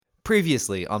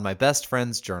Previously on my best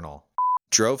friend's journal.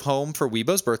 Drove home for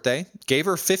Weibo's birthday, gave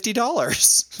her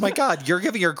 $50. My God, you're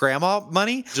giving your grandma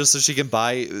money just so she can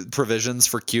buy provisions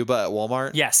for Cuba at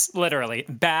Walmart? Yes, literally.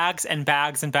 Bags and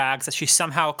bags and bags that she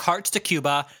somehow carts to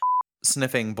Cuba.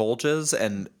 Sniffing bulges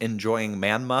and enjoying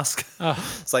man musk. Ugh.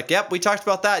 It's like, yep, we talked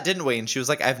about that, didn't we? And she was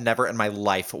like, I've never in my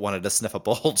life wanted to sniff a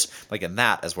bulge. Like, and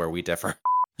that is where we differ.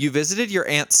 You visited your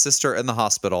aunt's sister in the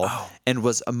hospital and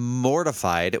was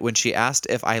mortified when she asked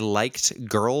if I liked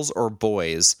girls or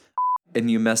boys. And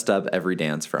you messed up every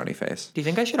dance, frowny face. Do you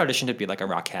think I should audition to be like a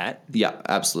Rockette? Yeah,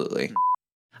 absolutely.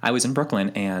 I was in Brooklyn,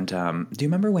 and do you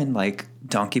remember when, like,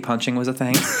 donkey punching was a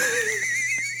thing?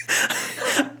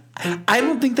 I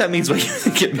don't think that means what you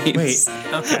think it means. Wait,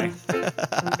 okay.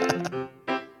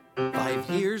 5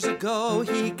 years ago,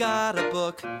 he got a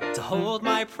book to hold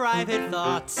my private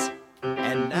thoughts.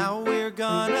 And now we're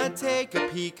gonna take a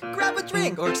peek, grab a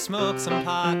drink, or smoke some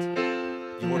pot.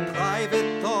 Your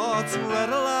private thoughts read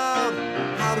aloud.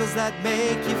 How does that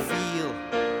make you feel?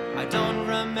 I don't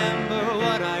remember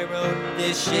what I wrote.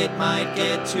 This shit might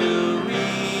get too real.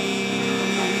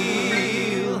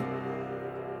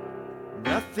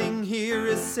 Nothing here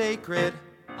is sacred.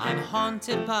 I'm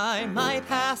haunted by my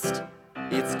past.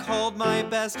 It's called My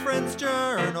Best Friend's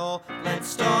Journal. Let's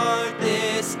start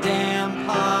this damn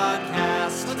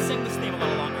podcast. Let's sing this theme a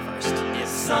little longer first. It's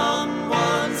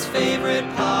someone's favorite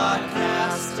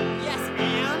podcast. Yes,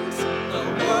 and? The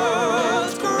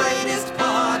world's greatest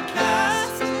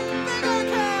podcast. Bigger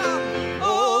Cam,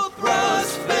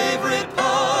 Oprah's favorite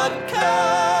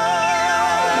podcast.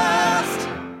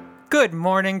 Good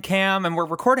morning, Cam, and we're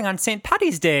recording on St.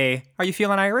 Paddy's Day. Are you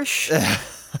feeling Irish?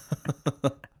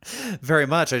 Very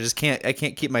much. I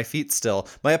can't keep my feet still.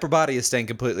 My upper body is staying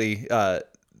completely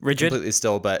Rigid? completely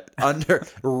still, but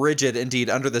rigid indeed.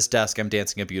 Under this desk, I'm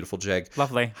dancing a beautiful jig.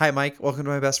 Lovely. Hi, Mike. Welcome to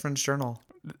my best friend's journal.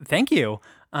 Thank you.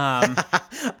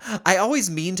 I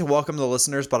always mean to welcome the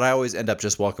listeners, but I always end up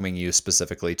just welcoming you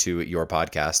specifically to your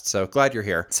podcast. So glad you're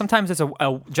here. Sometimes it's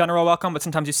a general welcome, but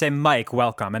sometimes you say, Mike,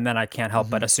 welcome, and then I can't help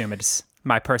but assume it's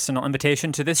my personal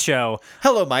invitation to this show.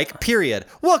 Hello, Mike. Period.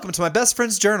 Welcome to my best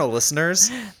friend's journal,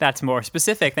 listeners. That's more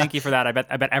specific. Thank you for that. I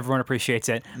bet everyone appreciates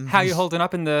it. How are you holding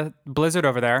up in the blizzard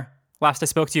over there? Last I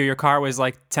spoke to you, your car was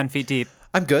like 10 feet deep.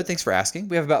 I'm good. Thanks for asking.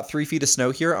 We have about 3 feet of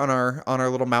snow here on our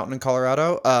little mountain in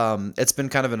Colorado. It's been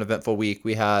kind of an eventful week.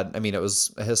 It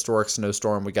was a historic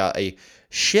snowstorm. We got a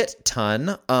shit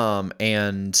ton.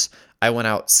 And I went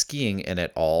out skiing in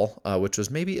it all, which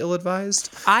was maybe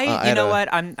ill-advised. You know what?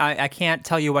 I can't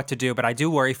tell you what to do, but I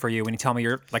do worry for you when you tell me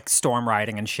you're like storm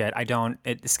riding and shit.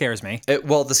 It scares me.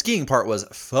 Well, the skiing part was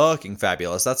fucking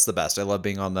fabulous. That's the best. I love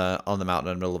being on the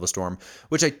mountain in the middle of a storm,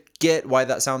 which I get why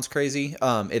that sounds crazy.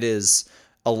 It is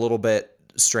a little bit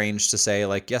strange to say,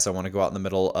 like, yes, I want to go out in the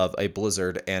middle of a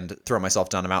blizzard and throw myself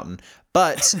down a mountain,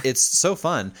 but it's so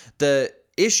fun. The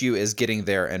issue is getting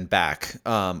there and back.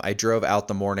 I drove out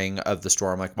the morning of the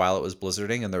storm, like while it was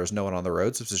blizzarding, and there was no one on the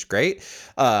roads, which is great.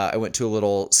 I went to a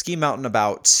little ski mountain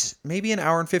about maybe an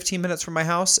hour and 15 minutes from my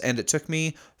house, and it took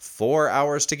me 4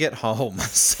 hours to get home.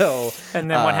 So, And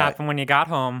then what happened when you got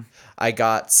home? I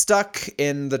got stuck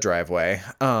in the driveway.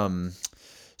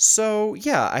 So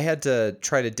yeah, I had to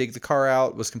try to dig the car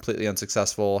out, was completely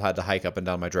unsuccessful, had to hike up and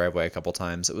down my driveway a couple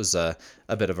times. It was a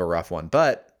bit of a rough one,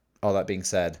 but all that being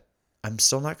said, I'm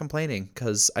still not complaining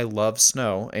because I love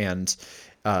snow, and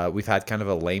we've had kind of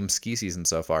a lame ski season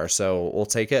so far. So we'll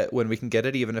take it when we can get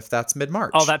it, even if that's mid-March.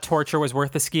 All that torture was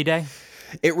worth the ski day?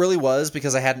 It really was,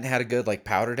 because I hadn't had a good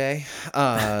powder day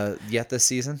yet this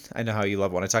season. I know how you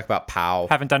love when I talk about pow.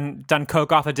 Haven't done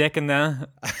coke off a dick in the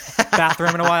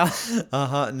bathroom in a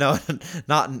while? No,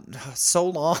 not in so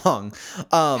long.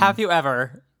 Have you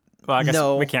ever? Well, I guess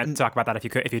no. we can't talk about that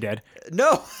if you did.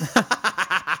 No.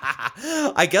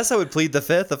 I guess I would plead the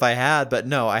fifth if I had, but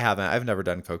no, I haven't. I've never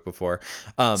done coke before.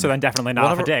 So then definitely not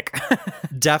off a dick.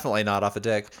 Definitely not off a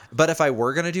dick. But if I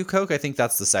were going to do coke, I think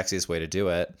that's the sexiest way to do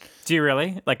it. Do you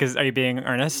really? Are you being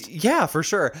earnest? Yeah, for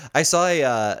sure. I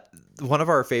saw one of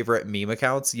our favorite meme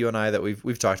accounts, you and I, that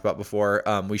we've talked about before.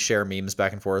 We share memes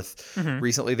back and forth. Mm-hmm.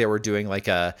 Recently, they were doing like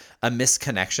a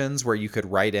misconnections where you could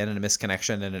write in a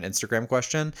misconnection in an Instagram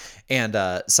question. And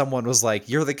someone was like,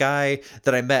 "You're the guy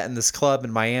that I met in this club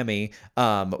in Miami.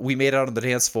 We made out on the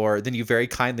dance floor. Then you very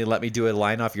kindly let me do a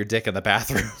line off your dick in the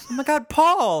bathroom." Oh my God,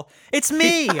 Paul, it's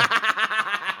me.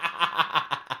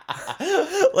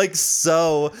 Like,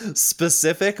 so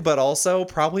specific, but also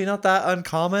probably not that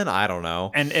uncommon. I don't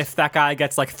know. And if that guy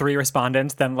gets like 3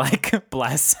 respondents, then like,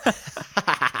 bless.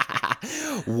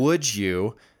 Would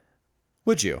you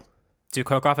do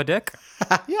coke off a dick?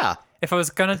 Yeah. If I was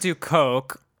gonna do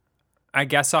coke, I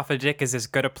guess off a dick is as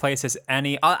good a place as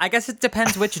any. I guess it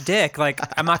depends which dick. Like,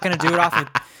 I'm not going to do it off of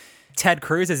Ted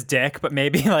Cruz's dick, but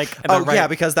maybe like. Yeah,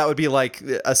 because that would be like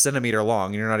a centimeter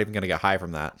long, and you're not even going to get high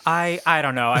from that. I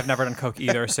don't know. I've never done coke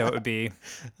either, so it would be.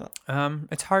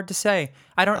 It's hard to say.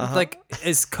 I don't like.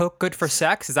 Is coke good for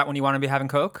sex? Is that when you want to be having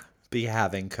coke? Be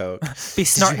having coke. Be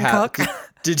snorting coke.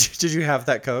 Did you have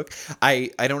that coke? I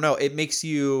don't know. It makes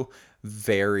you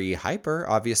very hyper.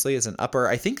 Obviously, as an upper,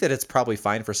 I think that it's probably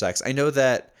fine for sex. I know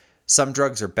that some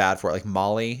drugs are bad for it. Like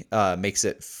Molly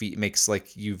makes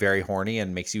like you very horny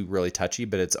and makes you really touchy,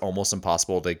 but it's almost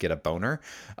impossible to get a boner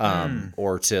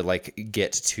or to like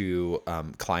get to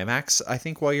climax, I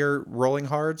think, while you're rolling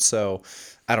hard. So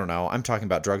I don't know. I'm talking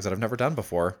about drugs that I've never done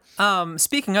before.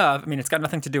 Speaking of, I mean, it's got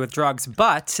nothing to do with drugs,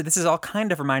 but this is all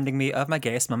kind of reminding me of my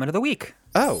gayest moment of the week.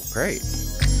 Oh, great.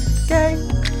 Gay,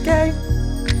 gay,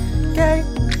 gay,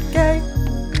 gay.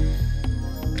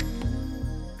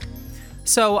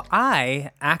 So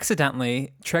I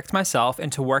accidentally tricked myself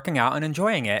into working out and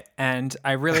enjoying it, and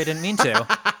I really didn't mean to.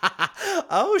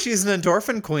 Oh, she's an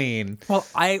endorphin queen. Well,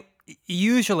 I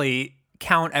usually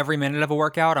count every minute of a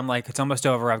workout. I'm like, it's almost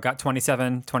over. I've got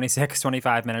 27, 26,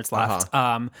 25 minutes left.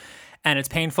 And it's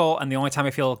painful, and the only time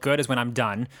I feel good is when I'm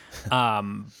done.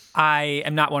 I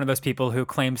am not one of those people who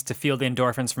claims to feel the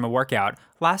endorphins from a workout.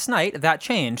 Last night, that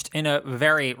changed in a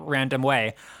very random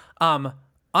way.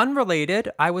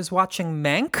 Unrelated, I was watching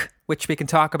Mank, which we can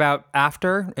talk about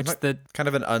after. It's the kind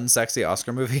of an unsexy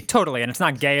Oscar movie. Totally, and it's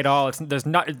not gay at all. This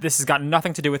has got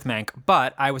nothing to do with Mank.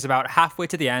 But I was about halfway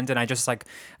to the end, and I just like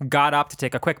got up to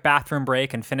take a quick bathroom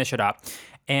break and finish it up.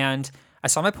 And I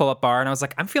saw my pull-up bar, and I was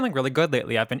like, I'm feeling really good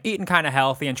lately. I've been eating kind of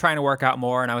healthy and trying to work out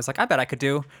more, and I was like, I bet I could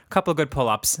do a couple of good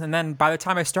pull-ups. And then by the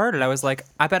time I started, I was like,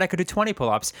 I bet I could do 20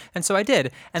 pull-ups. And so I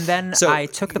did. And then I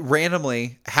took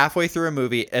randomly, halfway through a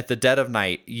movie, at the dead of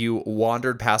night, you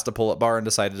wandered past a pull-up bar and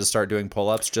decided to start doing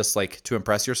pull-ups just like to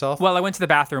impress yourself? Well, I went to the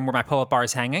bathroom where my pull-up bar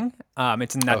is hanging.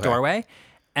 It's in that doorway.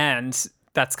 And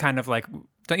that's kind of like...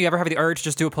 Don't you ever have the urge to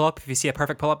just do a pull-up if you see a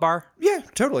perfect pull-up bar? Yeah,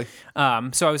 totally.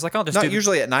 So I was like, I'll just Not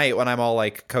usually at night when I'm all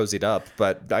like cozied up,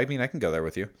 but I mean, I can go there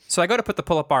with you. So I go to put the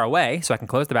pull-up bar away so I can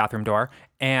close the bathroom door,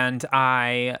 and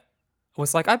I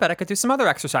was like, I bet I could do some other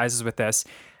exercises with this.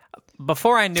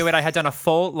 Before I knew it, I had done a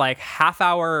full like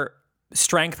half-hour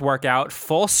strength workout,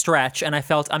 full stretch, and I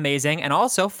felt amazing, and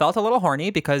also felt a little horny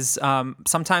because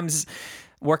sometimes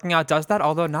working out does that,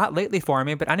 although not lately for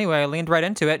me. But anyway, I leaned right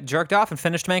into it, jerked off, and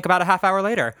finished Mank about a half hour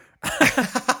later.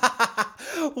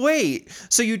 Wait,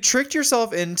 so you tricked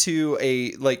yourself into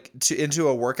into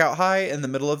a workout high in the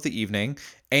middle of the evening,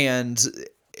 and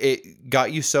it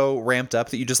got you so ramped up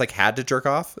that you just like had to jerk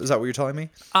off? Is that what you're telling me?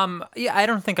 Yeah, I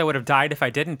don't think I would have died if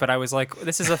I didn't, but I was like,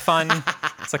 this is a fun.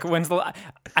 It's like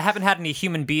I haven't had any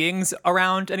human beings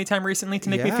around anytime recently to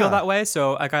make me feel that way,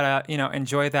 so I gotta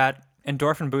enjoy that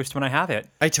endorphin boost when I have it.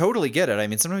 I totally get it. I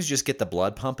mean, sometimes you just get the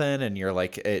blood pumping and you're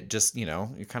like, it just, you're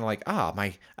kind of like,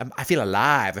 I feel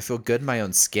alive. I feel good in my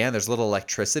own skin. There's a little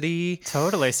electricity.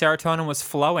 Totally. Serotonin was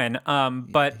flowing.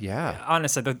 But yeah,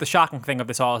 honestly, the shocking thing of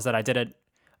this all is that I did a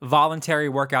voluntary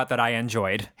workout that I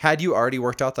enjoyed. Had you already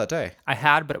worked out that day? I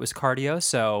had, but it was cardio,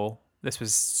 so this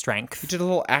was strength. You did a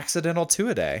little accidental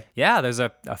 2-a-day. Yeah, there's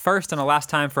a first and a last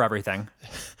time for everything.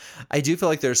 I do feel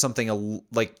like there's something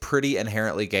like pretty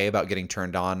inherently gay about getting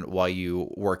turned on while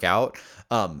you work out.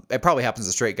 It probably happens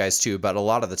to straight guys too, but a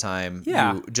lot of the time,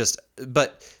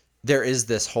 but there is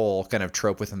this whole kind of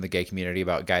trope within the gay community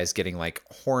about guys getting like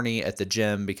horny at the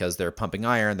gym because they're pumping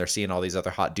iron, they're seeing all these other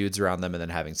hot dudes around them, and then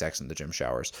having sex in the gym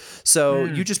showers. So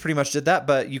you just pretty much did that,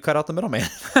 but you cut out the middleman.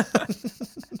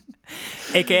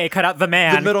 AKA cut out the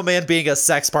man. The middleman being a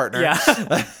sex partner. Yeah.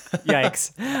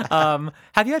 Yikes.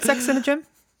 Have you had sex in a gym?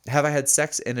 Have I had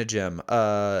sex in a gym?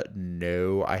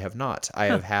 No, I have not. I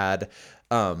have had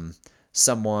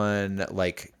someone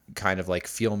like kind of like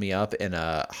feel me up in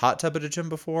a hot tub at a gym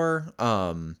before.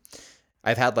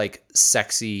 I've had like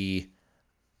sexy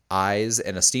eyes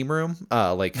in a steam room,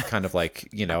 like kind of like,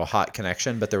 hot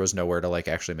connection, but there was nowhere to like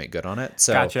actually make good on it.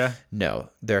 So gotcha. No,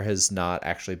 there has not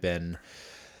actually been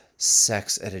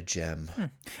sex at a gym.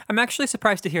 I'm actually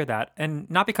surprised to hear that. And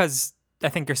not because I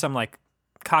think you're some like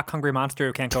cock-hungry monster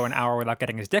who can't go an hour without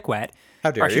getting his dick wet. How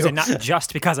dare you? Or not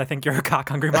just because I think you're a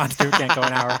cock-hungry monster who can't go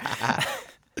an hour.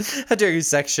 How dare you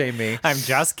sex shame me? I'm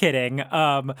just kidding.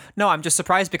 No, I'm just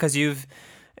surprised because you've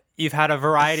had a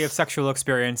variety of sexual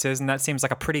experiences, and that seems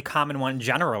like a pretty common one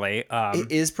generally.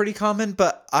 It is pretty common,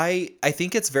 but I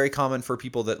think it's very common for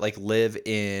people that like live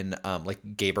in like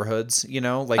gayborhoods,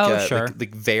 sure.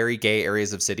 like very gay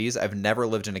areas of cities. I've never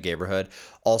lived in a gayborhood.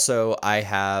 Also, I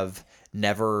have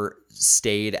never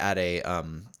stayed at a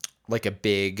like a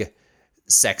big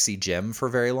sexy gym for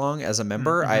very long as a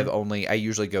member. I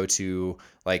usually go to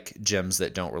like gyms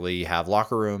that don't really have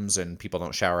locker rooms and people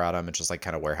don't shower out them. It's just like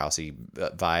kind of warehousey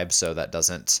vibe. So that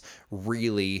doesn't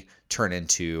really turn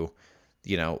into,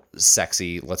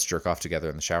 sexy, let's jerk off together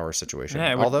in the shower situation.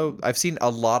 Yeah, although I've seen a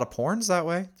lot of porns that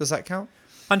way. Does that count?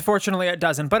 Unfortunately, it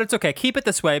doesn't, but it's okay. Keep it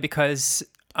this way because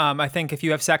I think if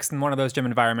you have sex in one of those gym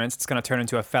environments, it's going to turn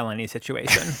into a felony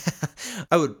situation.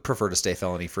 I would prefer to stay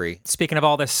felony free. Speaking of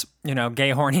all this,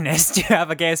 gay horniness, do you have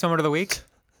a gayest moment of the week?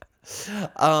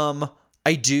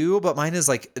 I do, but mine is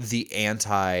like the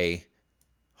anti-horny.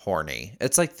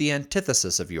 It's like the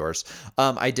antithesis of yours.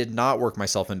 I did not work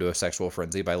myself into a sexual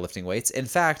frenzy by lifting weights. In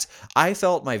fact, I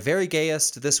felt my very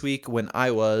gayest this week when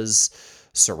I was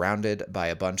surrounded by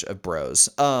a bunch of bros.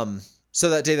 So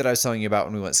that day that I was telling you about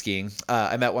when we went skiing,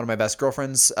 I met one of my best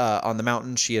girlfriends on the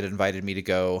mountain. She had invited me to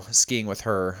go skiing with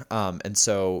her. And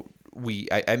so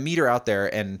I meet her out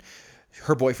there, and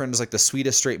her boyfriend is like the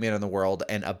sweetest straight man in the world.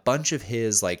 And a bunch of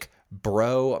his like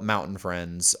bro mountain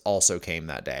friends also came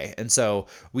that day. And so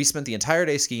we spent the entire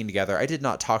day skiing together. I did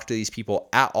not talk to these people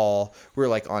at all. We were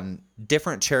like on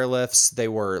different chairlifts. They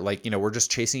were like, we're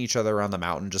just chasing each other around the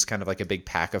mountain, just kind of like a big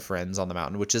pack of friends on the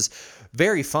mountain, which is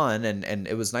very fun. And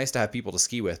it was nice to have people to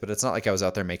ski with, but it's not like I was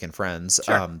out there making friends.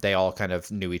 Sure. They all kind of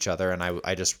knew each other, and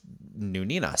I just knew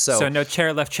Nina. So no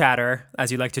chairlift chatter,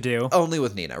 as you like to do. Only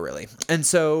with Nina, really. And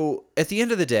so at the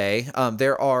end of the day,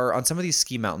 there are, on some of these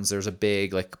ski mountains, there's a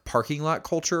big like parking lot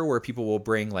culture where people will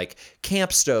bring like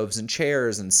camp stoves and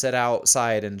chairs and sit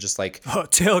outside and just like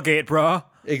tailgate, bro.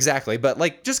 Exactly. But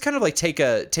like just kind of like take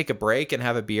a break and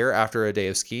have a beer after a day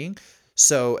of skiing.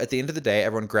 So at the end of the day,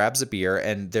 everyone grabs a beer,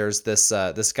 and there's this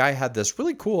guy had this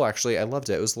really cool, actually, I loved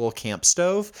it. It was a little camp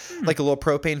stove, like a little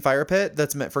propane fire pit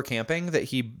that's meant for camping that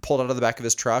he pulled out of the back of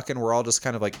his truck, and we're all just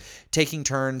kind of like taking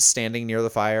turns standing near the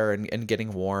fire and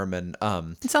getting warm, and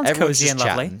it sounds cozy and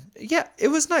lovely. Yeah, it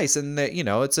was nice, and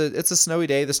it's a snowy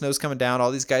day. The snow's coming down. All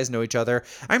these guys know each other.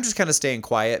 I'm just kind of staying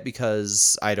quiet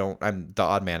because I'm the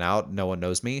odd man out. No one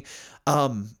knows me.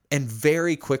 And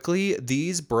very quickly,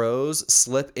 these bros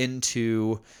slip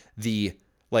into the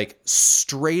like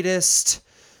straightest,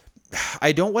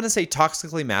 I don't want to say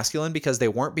toxically masculine because they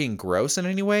weren't being gross in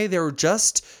any way. They were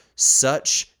just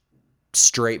such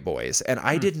straight boys. And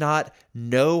I did not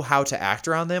know how to act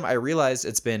around them. I realized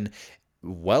it's been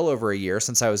well over a year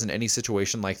since I was in any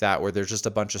situation like that where there's just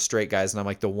a bunch of straight guys and I'm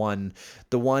like the one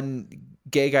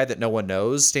gay guy that no one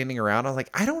knows standing around. I'm like,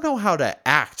 I don't know how to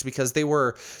act because they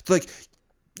were like,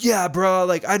 yeah, bro,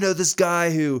 like I know this guy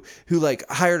who like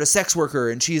hired a sex worker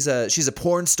and she's a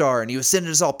porn star and he was sending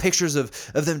us all pictures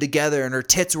of them together and her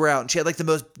tits were out and she had like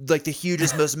the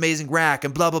hugest, most amazing rack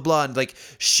and blah, blah, blah. And like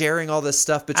sharing all this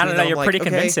stuff between them. I don't know, you're pretty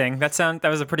convincing. That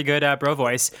was a pretty good bro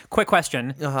voice. Quick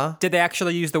question. Did they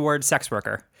actually use the word sex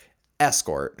worker?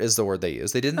 Escort is the word they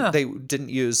used. They didn't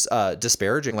use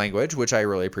disparaging language, which I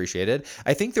really appreciated.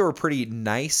 I think they were pretty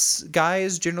nice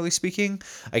guys, generally speaking.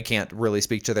 I can't really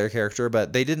speak to their character,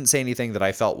 but they didn't say anything that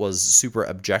I felt was super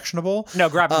objectionable. No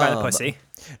grabbing by the pussy.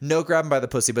 No grabbing by the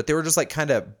pussy, but they were just like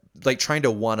kind of like trying to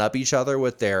one up each other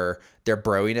with their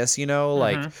broiness,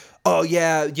 like, oh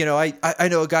yeah, I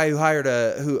know a guy who hired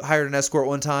an escort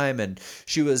one time and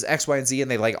she was X, Y, and Z,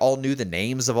 and they like all knew the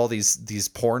names of all these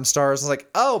porn stars. I was like,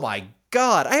 oh my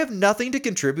God, I have nothing to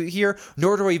contribute here,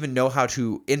 nor do I even know how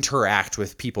to interact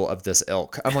with people of this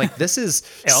ilk. I'm like, this is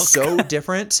so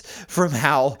different from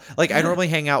how like I normally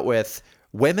hang out with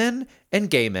women and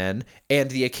gay men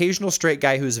and the occasional straight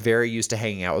guy who's very used to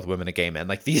hanging out with women and gay men.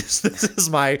 Like this is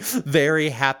my very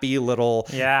happy little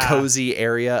cozy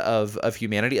area of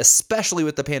humanity, especially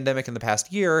with the pandemic in the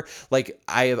past year. Like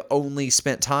I have only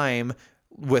spent time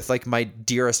with like my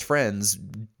dearest friends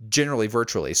generally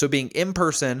virtually. So being in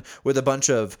person with a bunch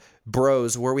of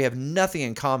bros where we have nothing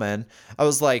in common, I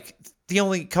was like, the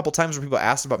only couple times where people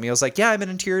asked about me, I was like, yeah, I'm an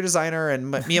interior designer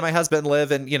and me and my husband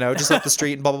live and, just up the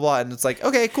street and blah, blah, blah. And it's like,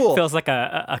 okay, cool. Feels like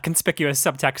a conspicuous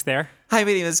subtext there. Hi,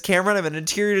 my name is Cameron. I'm an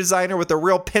interior designer with a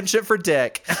real penchant for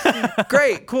dick.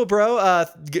 Great. Cool, bro.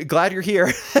 Glad you're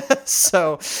here.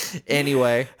 So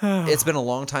anyway, it's been a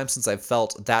long time since I've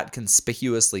felt that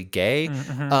conspicuously gay.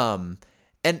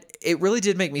 And it really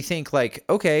did make me think like,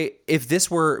 okay, if this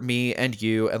were me and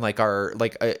you and like our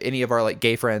any of our like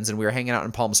gay friends and we were hanging out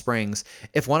in Palm Springs,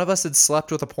 if one of us had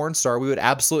slept with a porn star, we would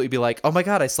absolutely be like, oh my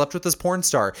God, I slept with this porn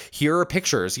star. Here are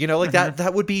pictures,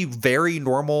 that would be very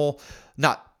normal.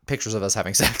 Not pictures of us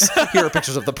having sex. Here are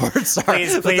pictures of the porn star.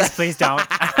 Please don't.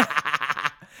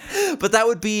 But that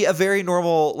would be a very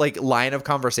normal like line of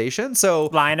conversation. So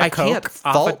line of coke can't off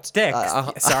fault a dick.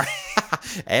 Sorry.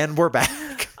 And we're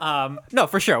back. No,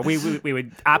 for sure. We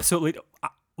would absolutely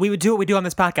we would do what we do on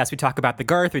this podcast. We talk about the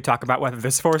girth. We talk about whether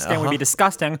this foreskin would be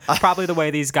disgusting. Probably the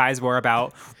way these guys were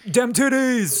about damn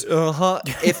titties.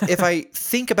 If I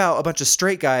think about a bunch of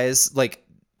straight guys like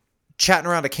chatting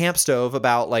around a camp stove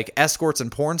about like escorts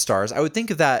and porn stars, I would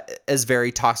think of that as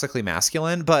very toxically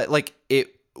masculine, but like it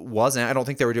wasn't. I don't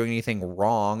think they were doing anything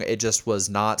wrong. It just was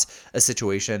not a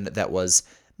situation that was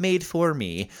made for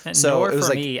me. So it was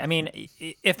for like, me. I mean,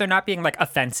 if they're not being like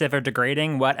offensive or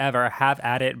degrading, whatever, have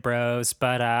at it, bros.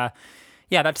 But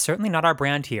yeah, that's certainly not our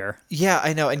brand here. yeah,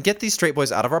 I know. And get these straight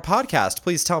boys out of our podcast.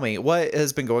 Please tell me what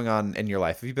has been going on in your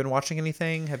life. Have you been watching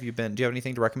anything? Do you have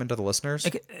anything to recommend to the listeners?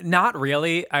 Not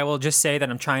really. I will just say that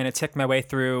I'm trying to tick my way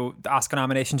through. The Oscar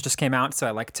nominations just came out, so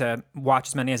I like to watch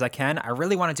as many as I can. I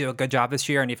really want to do a good job this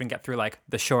year and even get through like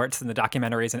the shorts and the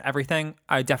documentaries and everything.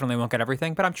 I definitely won't get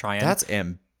everything, but I'm trying. That's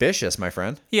ambitious, my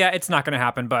friend. Yeah, it's not going to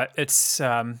happen, but it's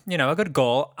a good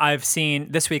goal. I've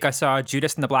seen this week. I saw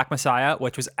Judas and the Black Messiah,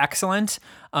 which was excellent,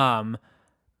 and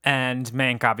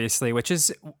Mank, obviously, which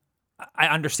is I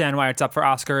understand why it's up for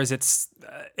Oscars. It's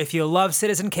if you love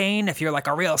Citizen Kane, if you're like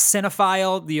a real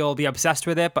cinephile, you'll be obsessed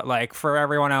with it. But like for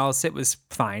everyone else, it was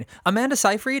fine. Amanda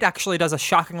Seyfried actually does a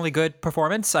shockingly good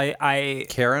performance.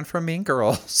 Karen from Mean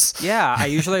Girls. Yeah, I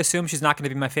usually assume she's not going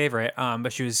to be my favorite,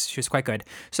 but she was quite good.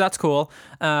 So that's cool.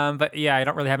 But yeah, I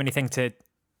don't really have anything to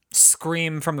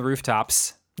scream from the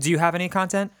rooftops. Do you have any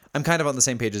content? I'm kind of on the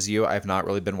same page as you. I've not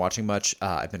really been watching much.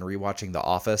 I've been rewatching The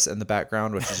Office in the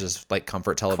background, which is just like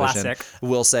comfort television. Classic.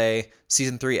 Will say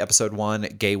season 3, episode 1,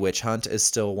 Gay Witch Hunt is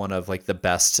still one of like the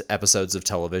best episodes of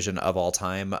television of all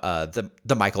time. The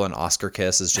Michael and Oscar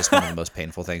kiss is just one of the most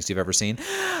painful things you've ever seen.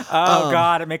 Oh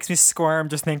God, it makes me squirm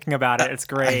just thinking about it. It's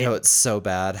great. I know, it's so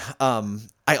bad.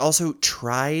 I also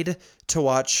tried to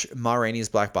watch Ma Rainey's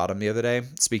Black Bottom the other day.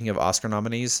 Speaking of Oscar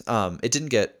nominees, it didn't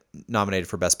get nominated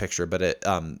for Best Picture, but it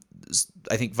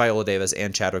I think Viola Davis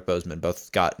and Chadwick Boseman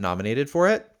both got nominated for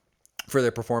it for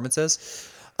their performances.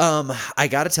 I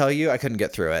got to tell you, I couldn't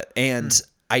get through it, and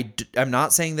I'm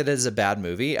not saying that it is a bad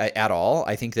movie at all.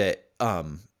 I think that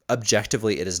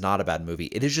objectively, it is not a bad movie.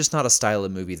 It is just not a style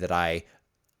of movie that I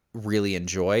really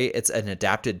enjoy. It's an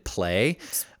adapted play.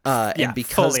 And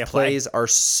because plays are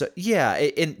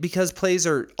and because plays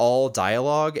are all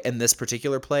dialogue, and this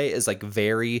particular play is like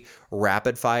very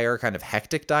rapid fire, kind of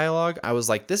hectic dialogue, I was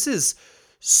like, this is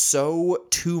so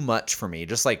too much for me.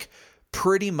 Just like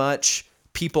pretty much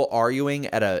people arguing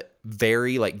at a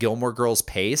very like Gilmore Girls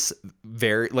pace,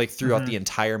 very like throughout the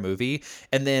entire movie.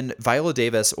 And then Viola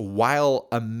Davis, while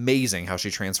amazing how she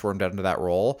transformed into that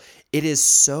role, it is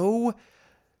so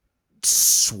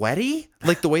sweaty,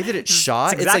 like the way that it's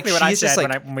shot. It's exactly like what I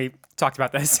said when we talked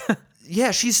about this. Yeah,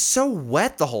 she's so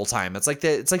wet the whole time. It's like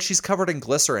she's covered in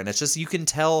glycerin. It's just, you can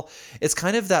tell it's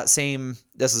kind of that same.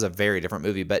 This is a very different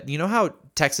movie, but you know how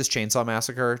Texas Chainsaw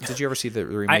Massacre? Did you ever see the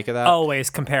remake of that? I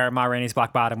always compare Ma Rainey's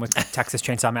Black Bottom with Texas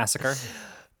Chainsaw Massacre.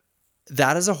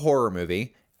 That is a horror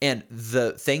movie. And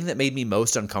the thing that made me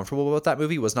most uncomfortable about that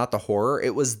movie was not the horror.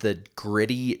 It was the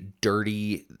gritty,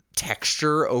 dirty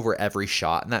texture over every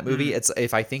shot in that movie. It's,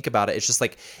 if I think about it, it's just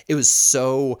like, it was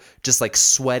so just like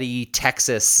sweaty,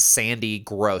 Texas, sandy,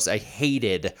 gross. I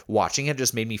hated watching it. It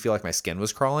just made me feel like my skin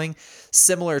was crawling.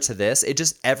 Similar to this, it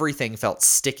just, everything felt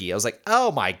sticky. I was like,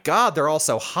 oh my God, they're all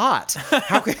so hot.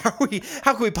 How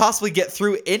can we possibly get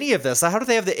through any of this? How do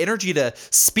they have the energy to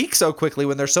speak so quickly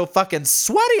when they're so fucking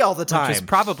sweaty all the time? Which is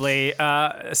probably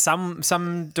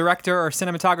some director or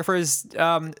cinematographer's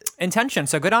intention.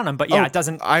 So good on them. But yeah, it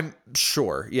doesn't. I'm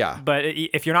sure. Yeah. But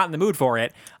if you're not in the mood for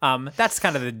it, that's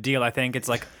kind of the deal. I think it's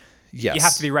like, yes, you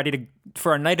have to be ready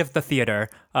for a night of the theater.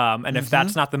 And if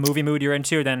that's not the movie mood you're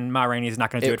into, then Ma Rainey is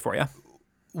not going to do it for you.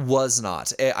 Was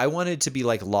not. I wanted to be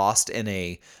like lost in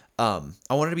a. I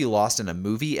wanted to be lost in a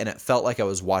movie, and it felt like I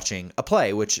was watching a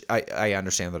play, which I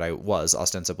understand that I was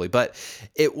ostensibly, but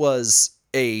it was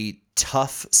a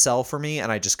tough sell for me,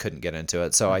 and I just couldn't get into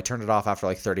it. So I turned it off after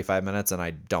like 35 minutes, and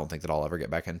I don't think that I'll ever get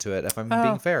back into it if I'm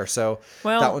being fair. So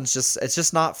that one's it's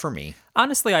just not for me.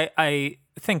 Honestly, I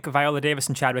think Viola Davis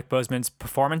and Chadwick Boseman's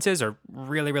performances are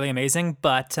really, really amazing,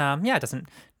 but it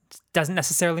doesn't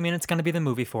necessarily mean it's going to be the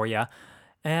movie for you.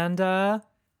 And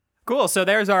cool. So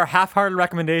there's our half-hearted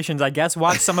recommendations, I guess.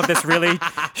 Watch some of this really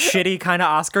shitty kind of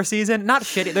Oscar season. Not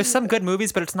shitty. There's some good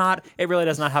movies, but it really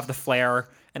does not have the flair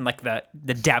and like the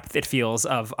depth it feels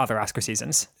of other Oscar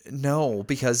seasons. No,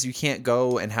 because you can't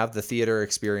go and have the theater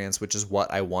experience, which is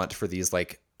what I want for these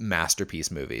like masterpiece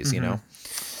movies, you know?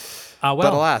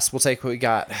 But alas, we'll take what we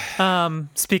got.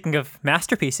 Speaking of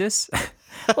masterpieces,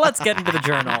 let's get into the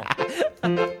journal.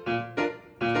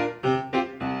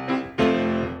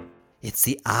 It's It's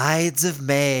the Ides of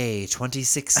May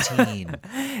 2016.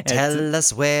 Tell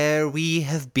us where we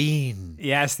have been.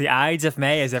 Yes, the Ides of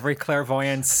May is every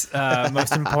clairvoyant's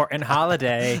most important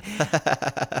holiday.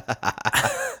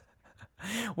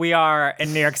 We are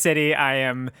in New York City. I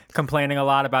am complaining a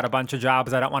lot about a bunch of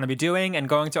jobs I don't want to be doing and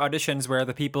going to auditions where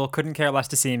the people couldn't care less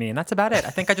to see me. And that's about it.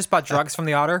 I think I just bought drugs from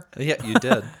the Otter. Yeah, you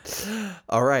did.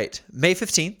 All right. May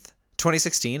 15th,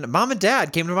 2016. Mom and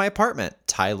Dad came to my apartment,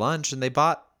 Thai lunch, and they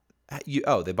bought you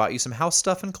some house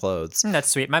stuff and clothes. That's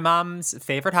sweet. My mom's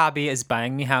favorite hobby is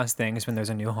buying me house things when there's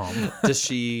a new home. Has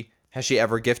she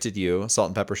ever gifted you salt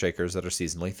and pepper shakers that are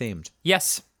seasonally themed?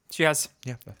 Yes, she has.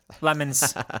 Yeah.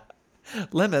 Lemons.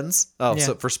 Lemons? Oh, Yeah.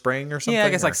 So for spring or something? Yeah, I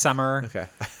guess or? like summer. Okay.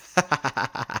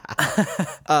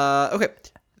 Okay.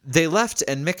 They left,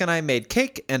 and Mick and I made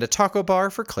cake and a taco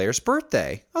bar for Claire's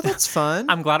birthday. Oh, that's fun.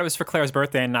 I'm glad it was for Claire's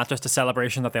birthday and not just a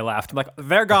celebration that they left. I'm like,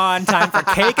 they're gone. Time for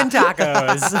cake and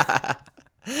tacos.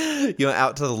 You went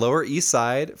out to the Lower East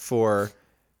Side for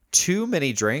 2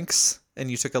 mini drinks, and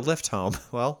you took a lift home.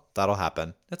 Well, that'll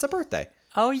happen. It's a birthday.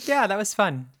 Oh, yeah, that was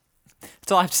fun.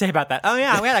 That's all I have to say about that. Oh,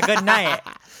 yeah, we had a good night.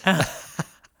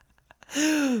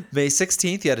 May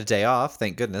 16th, you had a day off,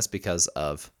 thank goodness, because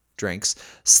of drinks.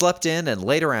 Slept in and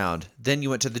laid around. Then you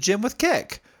went to the gym with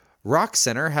Kick. Rock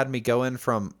Center had me go in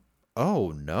from,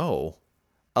 11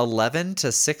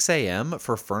 to 6 a.m.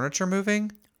 for furniture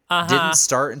moving. Didn't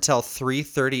start until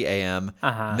 3:30 a.m.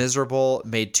 Miserable,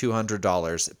 made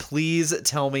 $200. Please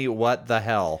tell me what the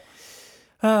hell.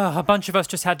 A bunch of us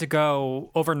just had to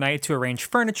go overnight to arrange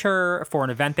furniture for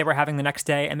an event they were having the next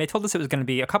day, and they told us it was going to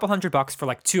be a couple $100 for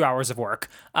like 2 hours of work.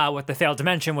 What they failed to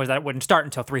mention was that it wouldn't start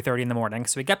until 3:30 in the morning.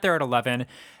 So we get there at 11,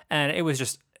 and it was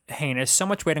just heinous. So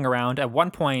much waiting around. At one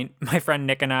point, my friend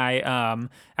Nick and I,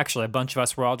 actually a bunch of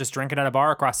us, were all just drinking at a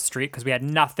bar across the street because we had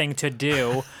nothing to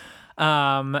do.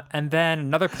 And then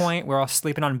another point, we're all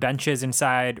sleeping on benches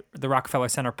inside the Rockefeller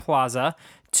Center Plaza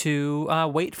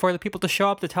to wait for the people to show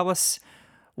up to tell us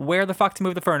where the fuck to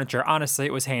move the furniture. Honestly,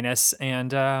 it was heinous,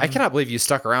 and I cannot believe you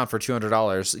stuck around for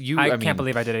 $200. I can't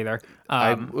believe I did either.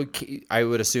 I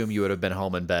would assume you would have been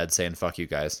home in bed saying "fuck you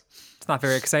guys." It's not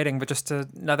very exciting, but just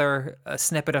another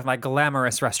snippet of my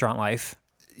glamorous restaurant life.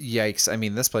 Yikes! I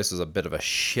mean, this place was a bit of a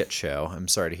shit show. I'm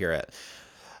sorry to hear it.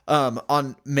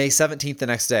 On May 17th, the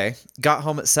next day, got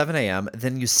home at 7 a.m.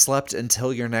 Then you slept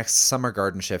until your next summer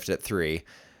garden shift at 3.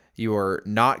 You were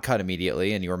not cut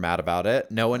immediately, and you were mad about it.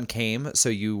 No one came, so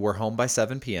you were home by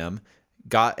 7 p.m.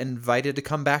 Got invited to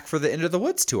come back for the Into the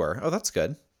Woods tour. Oh, that's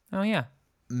good. Oh, yeah.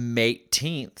 May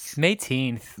 18th. May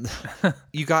 18th.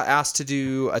 You got asked to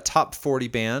do a top 40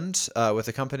 band with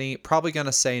a company. Probably going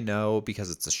to say no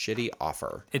because it's a shitty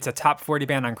offer. It's a top 40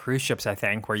 band on cruise ships, I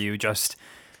think, where you just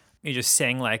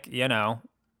sing like,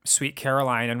 Sweet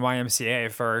Caroline and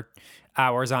YMCA for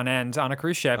hours on end on a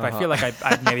cruise ship. I feel like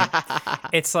I'd maybe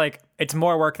it's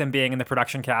more work than being in the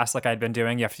production cast like I'd been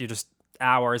doing. You just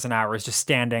hours and hours just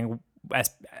standing as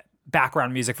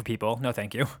background music for people. No,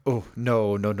 thank you. Oh,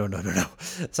 no.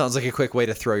 Sounds like a quick way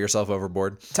to throw yourself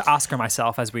overboard. To Oscar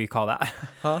myself, as we call that.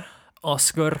 Huh?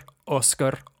 Oscar is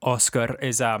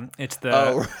it's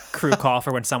the crew call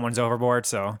for when someone's overboard.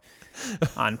 So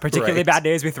on particularly bad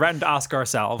days, we threaten to Oscar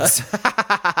ourselves.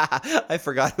 I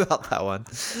forgot about that one.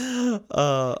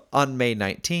 On May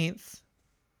 19th,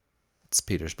 it's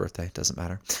Peter's birthday. Doesn't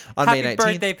matter. On Happy May 19th,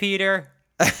 birthday, Peter.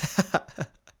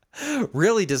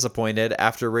 Really disappointed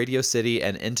after Radio City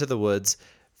and Into the Woods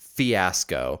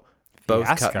fiasco. Both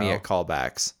cut me at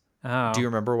callbacks. Oh. Do you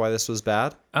remember why this was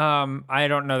bad? I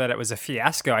don't know that it was a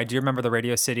fiasco. I do remember the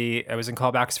Radio City. I was in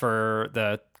callbacks for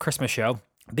the Christmas show.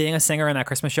 Being a singer in that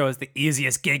Christmas show is the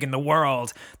easiest gig in the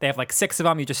world. They have like 6 of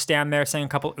them. You just stand there, sing a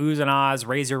couple oohs and ahs,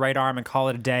 raise your right arm, and call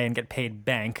it a day and get paid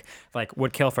bank. Like,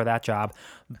 would kill for that job.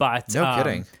 But No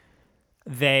kidding.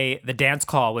 The dance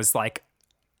call was like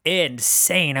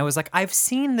insane. I was like, I've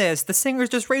seen this. The singers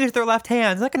just raised their left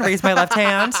hands. I can raise my left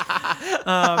hand.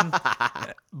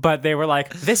 But they were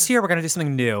like, this year we're going to do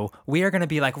something new. We are going to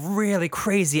be like really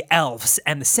crazy elves,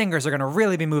 and the singers are going to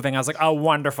really be moving. I was like, oh,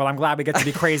 wonderful. I'm glad we get to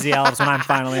be crazy elves when I'm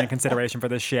finally in consideration for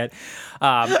this shit.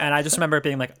 And I just remember it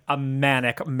being like a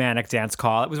manic dance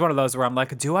call. It was one of those where I'm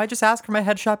like, do I just ask for my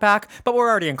headshot back? But we're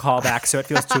already in callback, so it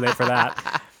feels too late for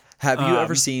that. Have you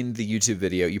ever seen the YouTube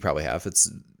video? You probably have. It's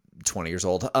 20 years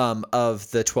old,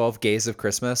 of the 12 Gays of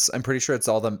Christmas. I'm pretty sure it's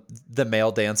all the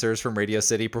male dancers from Radio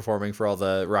City performing for all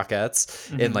the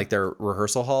Rockettes in like their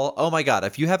rehearsal hall. Oh my God.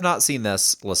 If you have not seen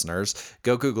this, listeners,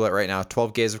 go Google it right now.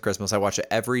 12 Gays of Christmas. I watch it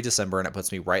every December and it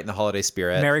puts me right in the holiday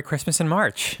spirit. Merry Christmas in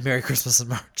March. Merry Christmas in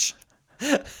March.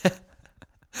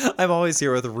 I'm always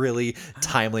here with really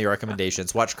timely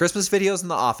recommendations. Watch Christmas videos in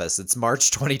The Office. It's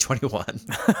March 2021.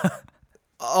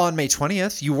 On May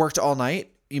 20th, you worked all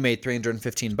night. You made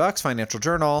 $315. Financial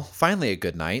Journal. Finally a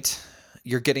good night.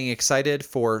 You're getting excited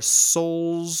for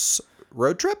Soul's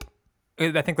road trip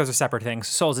I think those are separate things.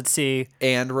 Souls at Sea.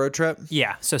 and road trip.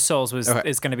 Yeah, so Souls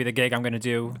is going to be the gig I'm going to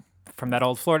do from that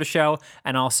old Florida show.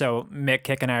 And also, Mick,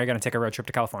 Kick, and I are going to take a road trip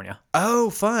to California. Oh,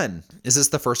 fun. Is this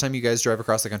the first time you guys drive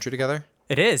across the country together?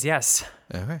 It is, yes.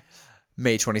 Okay.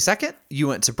 May 22nd, you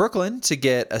went to Brooklyn to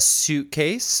get a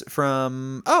suitcase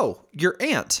from, your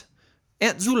aunt,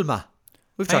 Aunt Zulma.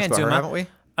 We've talked Aunt about her, Zulma. haven't we?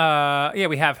 Yeah,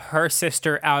 we have her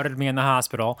sister outed me in the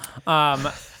hospital.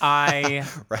 Right.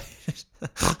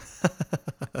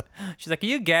 She's like, "Are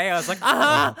you gay?" I was like,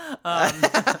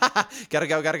 "Uh-huh." Gotta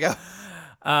go.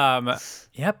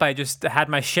 Yep, I just had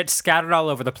my shit scattered all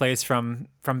over the place from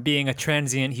being a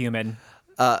transient human.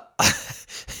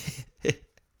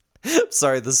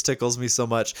 Sorry, this tickles me so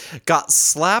much. Got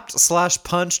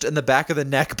slapped/punched in the back of the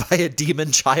neck by a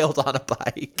demon child on a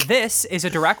bike. This is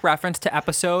a direct reference to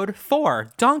episode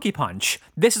 4, Donkey Punch.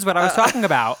 This is what I was talking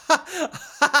about.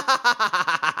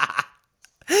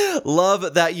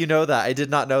 Love that you know that. I did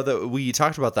not know that we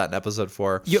talked about that in episode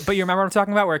 4. But you remember what I'm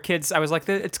talking about? Where kids, I was like,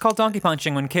 it's called donkey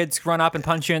punching when kids run up and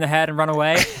punch you in the head and run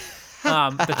away.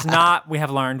 That's not, we have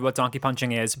learned what donkey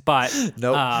punching is, but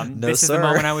Nope. No, this is sir. the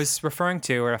moment I was referring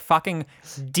to, where a fucking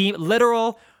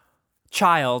literal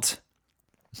child.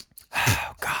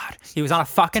 Oh, God. He was on a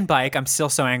fucking bike. I'm still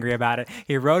so angry about it.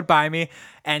 He rode by me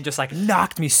and just like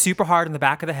knocked me super hard in the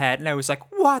back of the head. And I was like,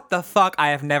 what the fuck? I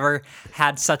have never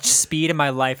had such speed in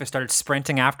my life. I started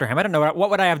sprinting after him. I don't know.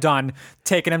 What would I have done?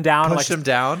 Taken him down? Pushed him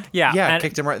down? Yeah. Yeah, and-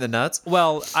 kicked him right in the nuts?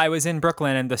 Well, I was in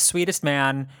Brooklyn and the sweetest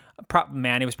man,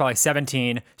 he was probably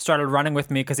 17, started running with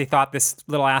me because he thought this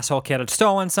little asshole kid had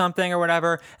stolen something or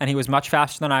whatever, and he was much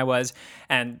faster than I was,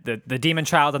 and the demon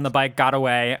child on the bike got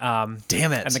away.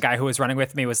 Damn it. And the guy who was running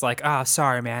with me was like, "Oh,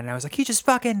 sorry, man." And I was like, "He just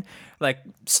fucking like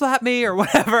slapped me or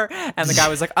whatever." And the guy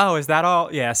was like, "Oh, is that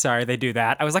all?" "Yeah, sorry, they do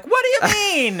that." I was like, "What do you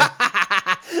mean?"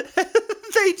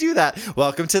 They do that.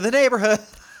 Welcome to the neighborhood.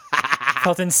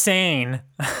 Felt insane.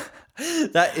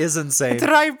 That is insane.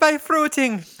 Drive-by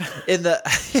fruiting. It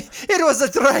was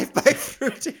a drive-by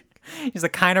fruiting. He's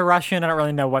like kind of Russian. I don't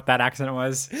really know what that accent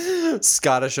was.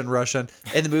 Scottish and Russian.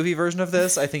 In the movie version of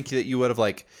this, I think that you would have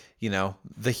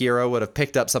the hero would have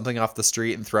picked up something off the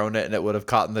street and thrown it, and it would have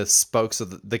caught in the spokes, so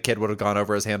the kid would have gone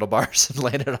over his handlebars and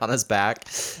landed on his back.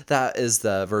 That is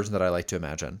the version that I like to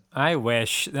imagine. I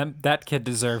wish. That kid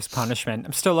deserves punishment.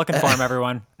 I'm still looking for him,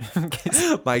 everyone.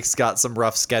 Mike's got some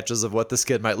rough sketches of what this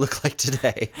kid might look like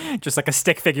today. Just like a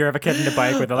stick figure of a kid in a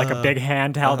bike with like a big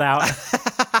hand held out.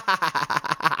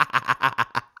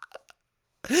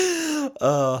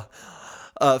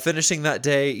 Finishing that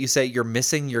day, you say you're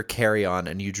missing your carry-on,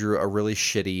 and you drew a really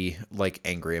shitty,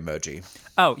 angry emoji.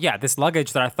 Oh, yeah. This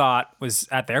luggage that I thought was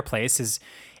at their place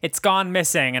it's gone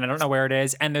missing, and I don't know where it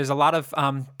is. And there's a lot of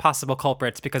possible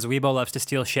culprits because Weibo loves to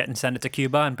steal shit and send it to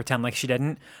Cuba and pretend like she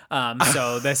didn't.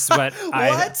 So this is what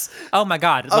What? Oh, my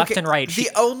God. Left Okay, and right. The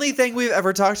only thing we've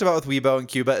ever talked about with Weibo in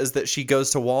Cuba is that she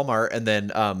goes to Walmart and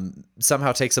then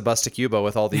somehow takes a bus to Cuba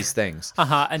with all these things.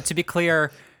 And to be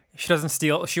clear, she doesn't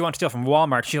steal. She won't steal from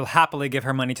Walmart. She'll happily give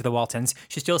her money to the Waltons.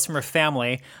 She steals from her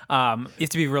family. You have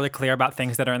to be really clear about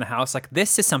things that are in the house. Like,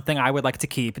 this is something I would like to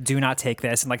keep. Do not take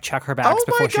this. And check her bags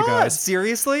before she goes.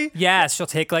 Seriously? Yes, she'll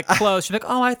take clothes. She'll be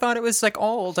like, "Oh, I thought it was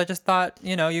old. I just thought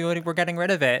you were getting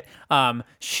rid of it."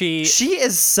 She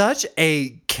is such a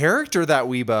character, that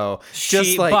Weibo.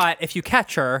 but if you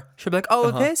catch her, she'll be like,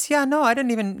 "Oh, this? Yeah, no, I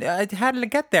didn't even. How did it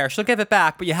get there?" She'll give it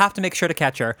back, but you have to make sure to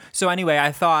catch her. So anyway,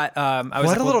 I thought I was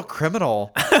What a little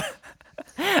criminal.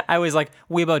 I was like,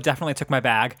 Weibo definitely took my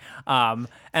bag. And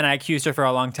I accused her for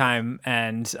a long time.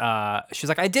 And she's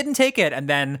like, I didn't take it. And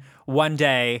then one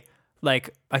day,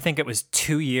 I think it was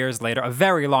 2 years later, a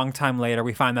very long time later,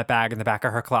 we find that bag in the back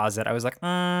of her closet. I was like,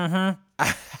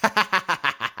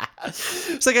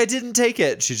 It's I didn't take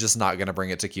it. She's just not going to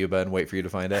bring it to Cuba and wait for you to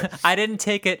find it. I didn't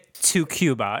take it to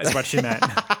Cuba, is what she meant.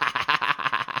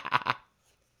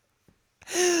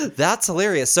 That's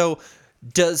hilarious. So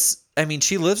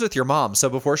she lives with your mom. So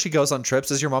before she goes on trips,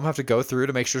 does your mom have to go through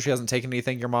to make sure she hasn't taken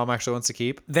anything your mom actually wants to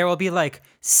keep? There will be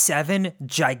 7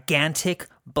 gigantic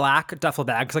black duffel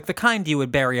bags, the kind you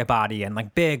would bury a body in,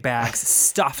 big bags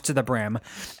stuffed to the brim.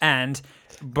 And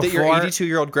before that your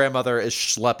 82-year-old grandmother is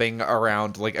schlepping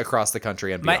around across the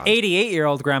country and beyond. My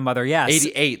 88-year-old grandmother, yes.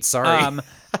 88, sorry.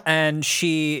 And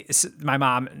my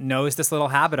mom knows this little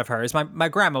habit of hers. My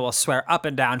grandma will swear up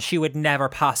and down she would never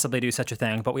possibly do such a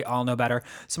thing, but we all know better.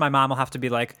 So my mom will have to be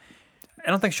like, I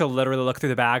don't think she'll literally look through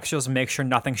the bag. She'll just make sure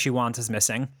nothing she wants is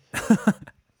missing.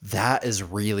 That is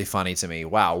really funny to me.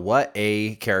 Wow, what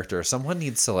a character. Someone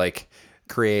needs to like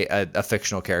create a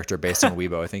fictional character based on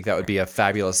Weibo. I think that would be a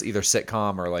fabulous either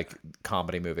sitcom or like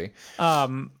comedy movie.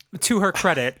 To her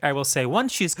credit, I will say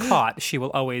once she's caught, she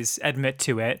will always admit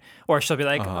to it, or she'll be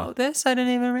like, "Oh, this I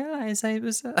didn't even realize I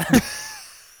was."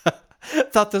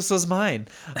 Thought this was mine.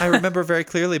 I remember very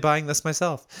clearly buying this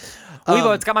myself.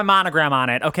 Weibo, it's got my monogram on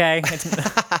it. Okay,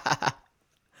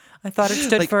 I thought it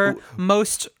stood for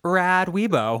most rad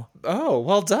Weibo. Oh,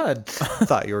 well done.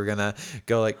 Thought you were gonna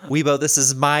go like, Weibo, this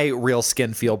is my real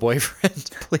skin feel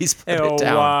boyfriend. Please put it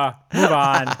down. Move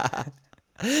on.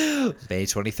 May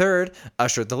 23rd,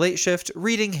 Usher at the Late Shift,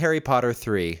 reading Harry Potter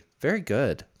 3. Very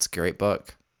good. It's a great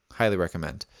book. Highly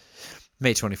recommend.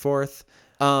 May 24th,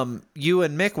 you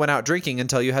and Mick went out drinking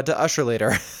until you had to usher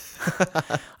later.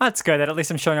 That's good. At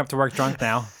least I'm showing up to work drunk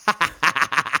now.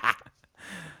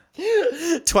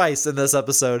 Twice in this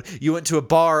episode, you went to a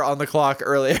bar on the clock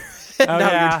earlier. And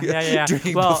now you're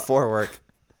drinking before work.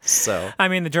 So I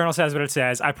mean, the journal says what it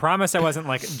says. I promise I wasn't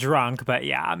like drunk, but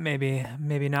yeah,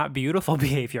 maybe not beautiful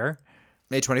behavior.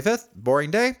 May 25th, boring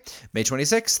day. May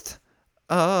 26th,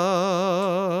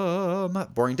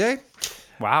 boring day.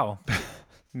 Wow.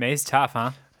 May's tough,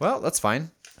 huh? Well, that's fine.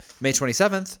 May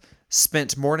 27th,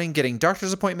 spent morning getting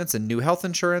doctor's appointments and new health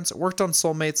insurance, worked on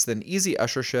Soulmates, then easy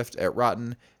usher shift at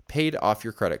Rotten, paid off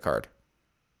your credit card.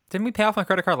 Didn't we pay off my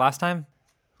credit card last time?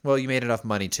 Well, you made enough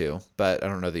money too, but I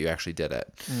don't know that you actually did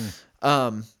it.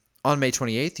 On May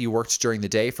 28th, you worked during the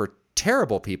day for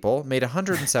terrible people, made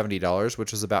 $170,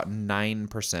 which was about 9%.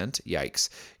 Yikes.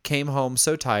 Came home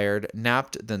so tired,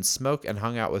 napped, then smoked and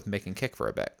hung out with Mick and Kick for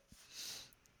a bit.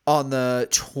 On the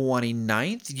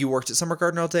 29th, you worked at Summer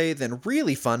Garden all day, then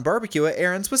really fun barbecue at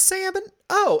Aaron's with Sam and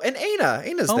Aina.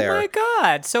 Aina's there. Oh my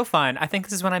God, so fun. I think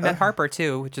this is when I met Harper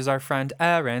too, which is our friend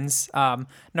Aaron's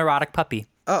neurotic puppy.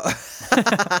 Oh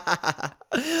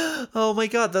my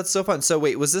God, that's so fun. So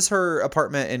wait, was this her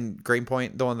apartment in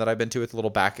Greenpoint, the one that I've been to with the little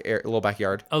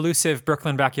backyard? Elusive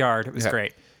Brooklyn backyard. It was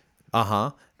great.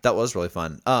 That was really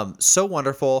fun. So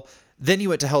wonderful. Then you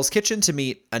went to Hell's Kitchen to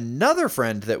meet another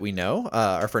friend that we know,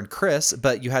 our friend Chris,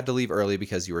 but you had to leave early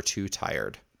because you were too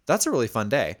tired. That's a really fun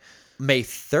day. May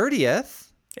 30th.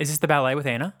 Is this the ballet with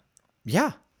Aina?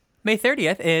 Yeah. May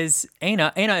 30th is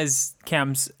Aina. Aina is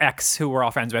Cam's ex, who we're all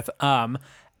friends with.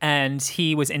 And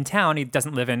he was in town. He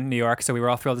doesn't live in New York, so we were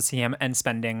all thrilled to see him and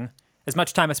spending as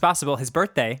much time as possible. His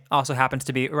birthday also happens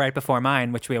to be right before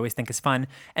mine, which we always think is fun.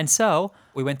 And so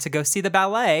we went to go see the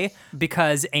ballet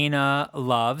because Aina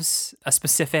loves a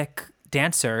specific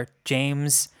dancer,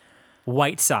 James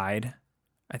Whiteside,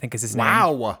 I think is his name.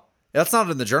 Wow. That's not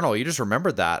in the journal. You just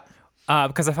remembered that.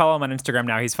 Because I follow him on Instagram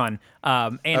now. He's fun.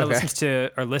 Aina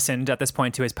listened at this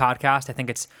point to his podcast. I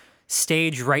think it's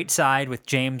Stage Right Side with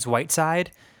James Whiteside.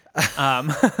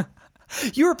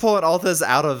 You were pulling all this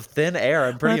out of thin air.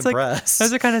 I'm pretty impressed.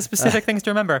 Those are kind of specific things to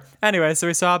remember. Anyway, so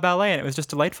we saw a ballet and it was just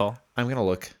delightful. I'm going to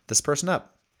look this person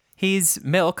up. He's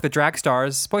Milk, the drag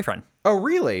star's boyfriend. Oh,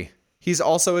 really? He's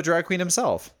also a drag queen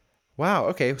himself. Wow.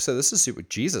 Okay. So this is super.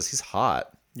 Jesus, he's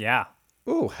hot. Yeah.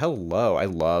 Ooh, hello. I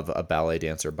love a ballet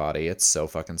dancer body. It's so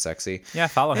fucking sexy. Yeah,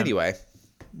 follow him. Anyway.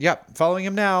 Yep, following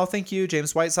him now. Thank you,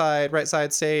 James Whiteside, right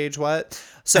side stage, what?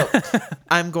 So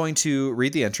I'm going to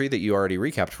read the entry that you already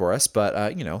recapped for us,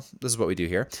 but, this is what we do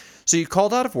here. So you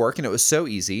called out of work, and it was so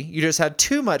easy. You just had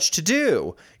too much to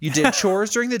do. You did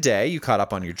chores during the day. You caught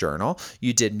up on your journal.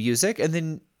 You did music, and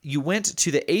then you went to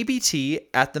the ABT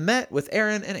at the Met with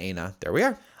Aaron and Aina. There we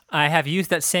are. I have used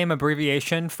that same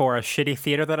abbreviation for a shitty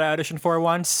theater that I auditioned for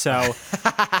once, so...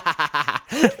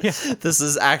 This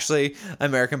is actually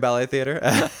American Ballet Theater.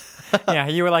 Yeah,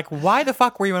 you were like, why the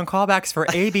fuck were you in callbacks for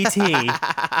ABT?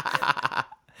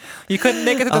 You couldn't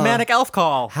make it to the Manic Elf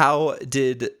call. How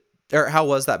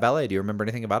was that ballet? Do you remember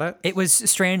anything about it? It was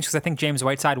strange because I think James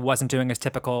Whiteside wasn't doing his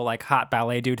typical like hot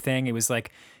ballet dude thing. It was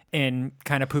like in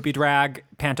kind of poopy drag,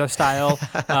 panto style,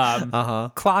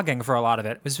 clogging for a lot of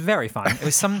it. It was very fun.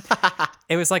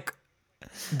 It was like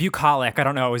bucolic. I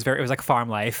don't know. It was like farm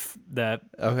life. It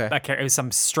was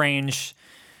some strange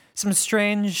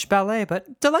ballet,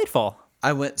 but delightful.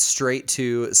 I went straight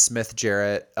to Smith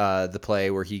Jarrett, the play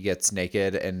where he gets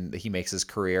naked and he makes his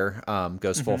career,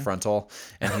 goes full frontal,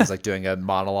 and he's like doing a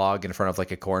monologue in front of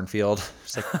like a cornfield.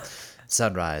 It's like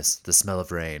sunrise, the smell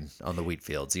of rain on the wheat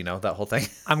fields, that whole thing.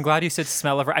 I'm glad you said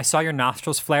smell of rain. I saw your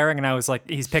nostrils flaring and I was like,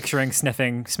 he's picturing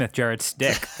sniffing Smith Jarrett's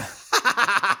dick.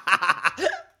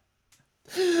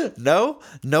 No,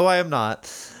 I am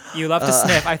not. You love to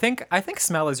sniff. I think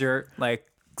smell is your like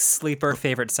sleeper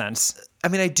favorite sense? I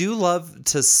mean, I do love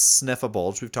to sniff a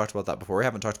bulge. We've talked about that before. We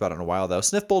haven't talked about it in a while, though.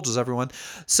 Sniff bulges, everyone.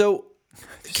 So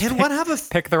can one have a...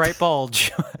 Pick the right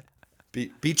bulge.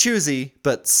 Be choosy,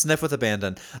 but sniff with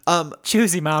abandon.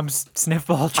 Choosy moms, sniff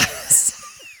bulges.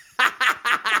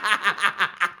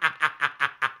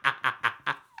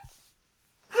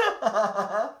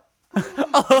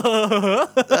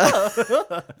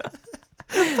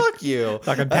 Fuck you.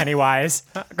 Fucking Pennywise.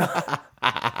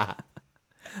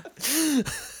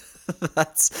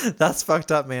 That's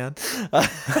fucked up, man.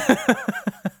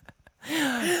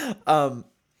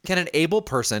 Can an able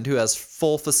person who has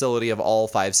full facility of all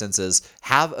 5 senses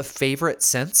have a favorite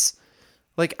sense?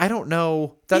 Like, I don't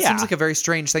know. That seems like a very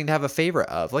strange thing to have a favorite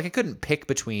of. Like, I couldn't pick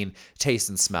between taste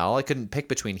and smell. I couldn't pick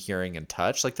between hearing and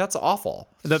touch. Like, that's awful.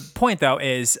 The point, though,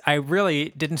 is I really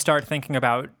didn't start thinking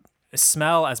about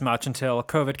smell as much until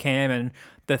COVID came and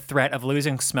the threat of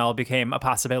losing smell became a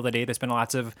possibility. There's been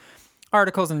lots of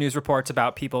articles and news reports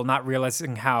about people not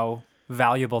realizing how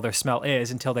valuable their smell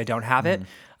is until they don't have it.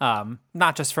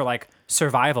 Not just for like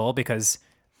survival, because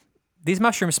these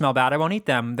mushrooms smell bad, I won't eat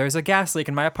them. There's a gas leak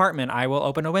in my apartment, I will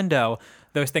open a window.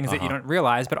 Those things that you don't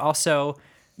realize, but also,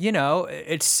 you know,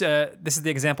 it's this is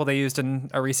the example they used in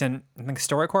a recent, I think,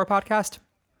 StoryCorps podcast.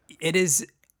 It is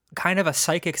kind of a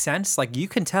psychic sense. Like, you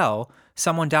can tell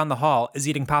someone down the hall is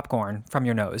eating popcorn from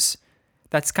your nose.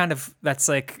 That's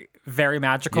like very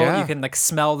magical. Yeah. You can like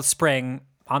smell the spring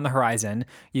on the horizon.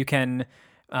 You can,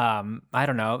 I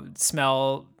don't know,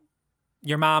 smell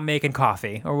your mom making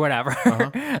coffee or whatever.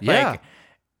 Yeah. Like,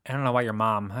 I don't know why your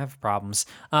mom. I have problems.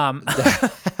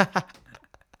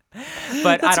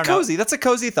 But That's I don't cozy. know. That's a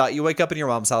cozy thought. You wake up in your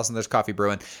mom's house and there's coffee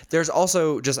brewing. There's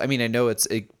also just, I mean, I know it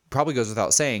probably goes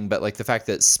without saying, but like the fact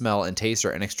that smell and taste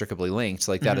are inextricably linked,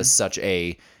 like that is such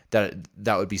a, that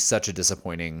would be such a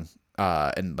disappointing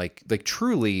and like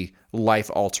truly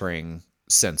life altering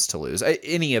sense to lose.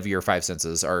 Any of your 5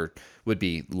 senses would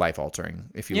be life altering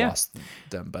if you lost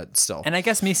them, but still. And I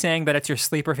guess me saying that it's your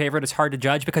sleeper favorite is hard to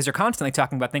judge because you're constantly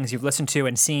talking about things you've listened to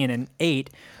and seen and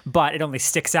ate, but it only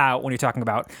sticks out when you're talking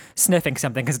about sniffing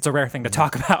something because it's a rare thing to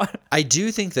talk about. I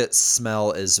do think that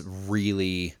smell is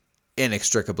really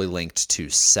inextricably linked to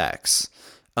sex.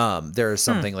 There is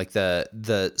something like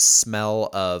the smell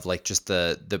of like just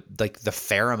the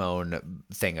pheromone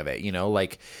thing of it, you know,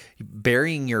 like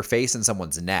burying your face in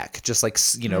someone's neck, just like,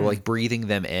 you know, like breathing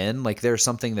them in. Like there's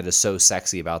something that is so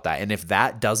sexy about that. And if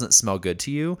that doesn't smell good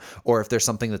to you, or if there's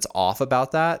something that's off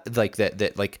about that, like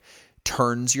that like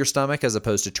turns your stomach as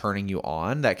opposed to turning you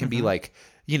on, that can be like,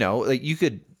 you know, like you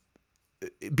could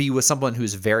be with someone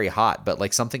who's very hot, but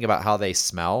like something about how they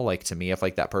smell, like to me, if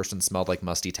like that person smelled like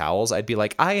musty towels, I'd be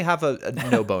like, I have a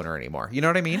no boner anymore. You know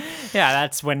what I mean? Yeah,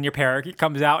 that's when your parakeet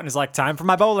comes out and is like, time for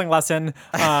my bowling lesson.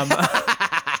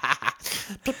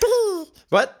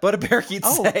 What do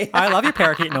parakeets say? I love your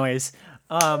parakeet noise.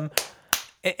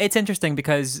 It's interesting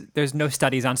because there's no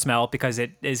studies on smell because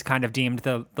it is kind of deemed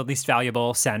the least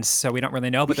valuable sense, so we don't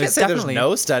really know. But You can't say there's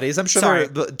no studies. I'm sure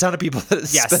there are a ton of people that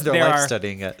spend their life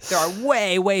studying it. There are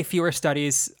way, way fewer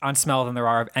studies on smell than there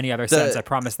are of any other sense. I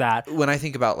promise that. When I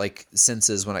think about like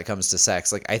senses when it comes to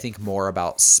sex, like I think more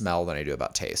about smell than I do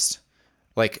about taste.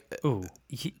 Like,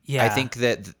 Yeah. I think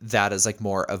that is like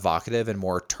more evocative and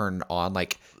more turned on,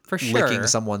 like For sure. licking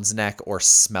someone's neck or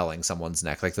smelling someone's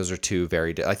neck. Like those are two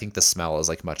very. I think the smell is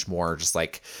like much more just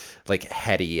like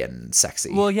heady and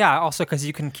sexy. Well, yeah. Also, because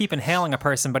you can keep inhaling a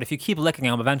person, but if you keep licking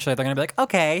them, eventually they're gonna be like,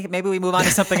 okay, maybe we move on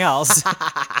to something else. I'm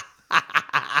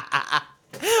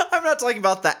not talking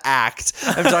about the act.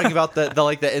 I'm talking about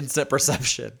the instant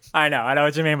perception. I know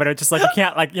what you mean, but it's just like you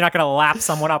can't you're not gonna lap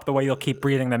someone up the way you'll keep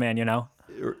breathing them in, you know?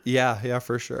 Yeah,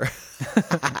 for sure.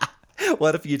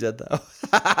 What if you did though?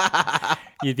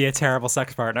 You'd be a terrible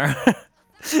sex partner.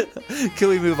 Can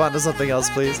we move on to something else,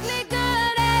 please?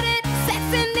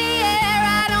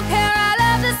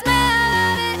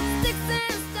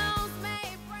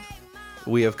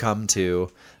 We have come to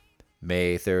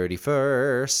May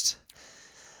 31st.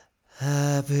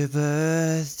 Happy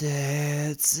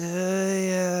birthday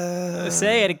to you.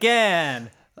 Say it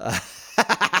again.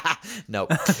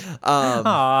 Nope.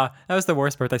 Aw, that was the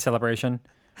worst birthday celebration.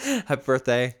 Happy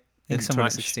birthday in Thanks so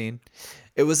much. 2016.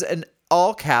 It was an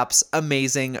all caps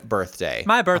amazing birthday.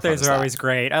 My How fun birthdays is are that? always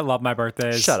great. I love my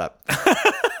birthdays. Shut up.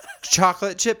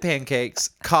 Chocolate chip pancakes,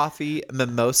 coffee,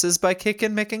 mimosas by Kick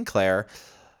and Mick and Claire.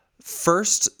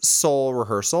 First soul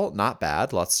rehearsal, not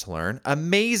bad, lots to learn.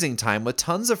 Amazing time with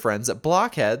tons of friends at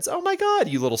Blockheads. Oh my god,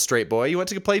 you little straight boy. You went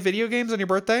to play video games on your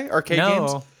birthday? Arcade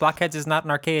games? No, Blockheads is not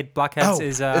an arcade. Blockheads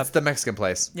is it's the Mexican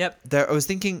place. Yep. I was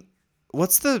thinking,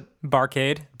 what's the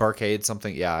Barcade. barcade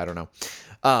something? Yeah, I don't know.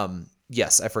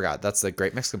 Yes, I forgot. That's the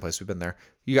great Mexican place. We've been there.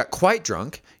 You got quite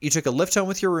drunk. You took a lift home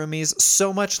with your roomies.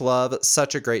 So much love.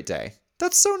 Such a great day.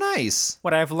 That's so nice.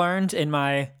 What I've learned in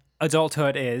my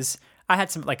adulthood is I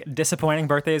had some like disappointing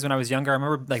birthdays when I was younger. I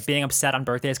remember like being upset on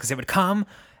birthdays because it would come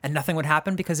and nothing would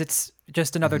happen because it's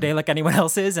just another day like anyone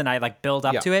else's, and I like build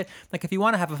up to it. Like if you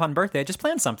want to have a fun birthday, just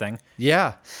plan something.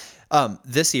 Yeah.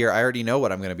 This year, I already know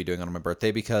what I'm going to be doing on my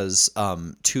birthday because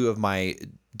two of my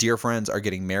dear friends are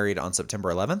getting married on September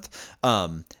 11th.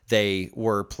 They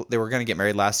were going to get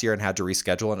married last year and had to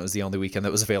reschedule, and it was the only weekend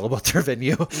that was available at their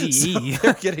venue. So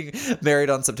they're getting married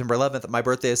on September 11th. My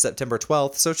birthday is September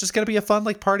 12th, so it's just going to be a fun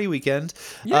like party weekend.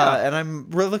 Yeah. And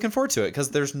I'm really looking forward to it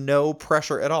because there's no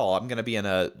pressure at all. I'm going to be in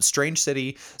a strange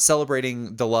city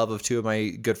celebrating the love of two of my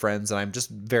good friends, and I'm just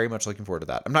very much looking forward to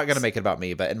that. I'm not going to make it about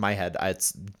me, but in my head,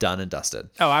 it's done and dusted.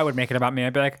 Oh, I would make it about me.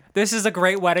 I'd be like, this is a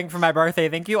great wedding for my birthday.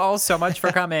 Thank you all so much for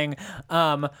coming.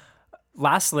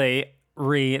 Lastly,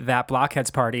 that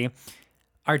Blockheads party,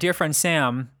 our dear friend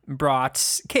Sam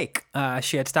brought cake.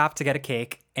 She had stopped to get a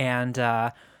cake,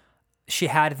 and she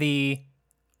had the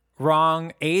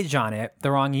wrong age on it,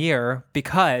 the wrong year,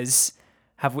 because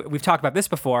we've talked about this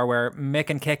before, where Mick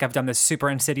and Kik have done this super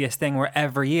insidious thing where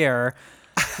every year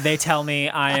they tell me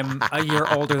I am a year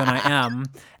older than I am,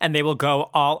 and they will go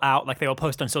all out. Like they will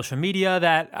post on social media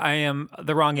that I am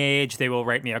the wrong age. They will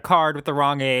write me a card with the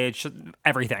wrong age,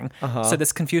 everything. So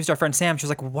this confused our friend Sam. She was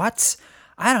like, what?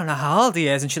 I don't know how old he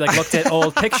is. And she like looked at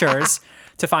old pictures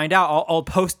to find out, all old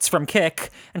posts from Kik.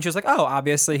 And she was like, oh,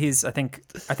 obviously he's, I think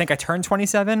I turned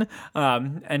 27.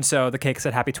 And so the cake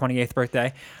said happy 28th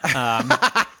birthday.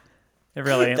 It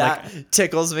really that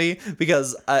tickles me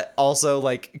because I also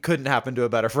like couldn't happen to a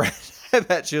better friend. I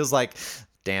bet she was like,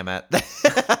 damn it.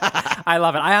 I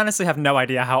love it. I honestly have no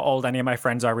idea how old any of my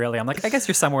friends are really. I'm like, I guess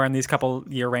you're somewhere in these couple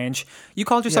year range. You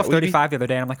called yourself 35 the other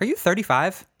day, and I'm like, are you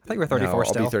 35? I thought you were 34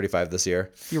 still. I'll be 35 this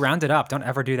year. You round it up. Don't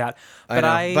ever do that. But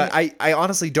I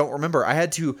honestly don't remember. I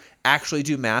had to actually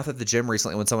do math at the gym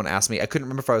recently when someone asked me. I couldn't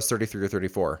remember if I was 33 or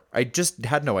 34. I just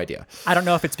had no idea. I don't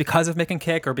know if it's because of Mick and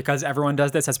Kik or because everyone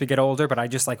does this as we get older, but I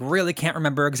just like really can't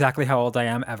remember exactly how old I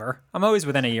am ever. I'm always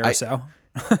within a year or so.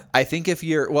 I think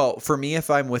for me, if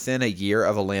I'm within a year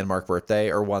of a landmark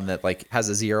birthday or one that like has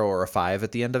a 0 or a 5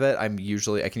 at the end of it, I can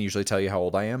usually tell you how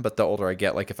old I am. But the older I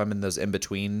get, like if I'm in those in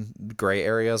between gray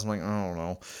areas, I'm like, I don't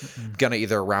know, I'm gonna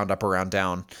either round up or round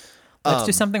down. Let's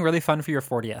do something really fun for your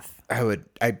 40th.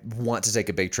 I want to take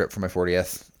a big trip for my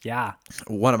 40th. Yeah.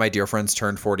 One of my dear friends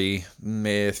turned 40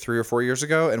 maybe 3 or 4 years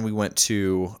ago, and we went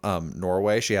to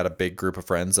Norway. She had a big group of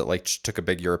friends that like took a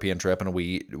big European trip, and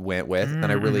we went with. And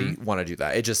I really want to do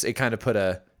that. It kind of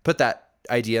put that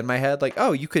idea in my head, like,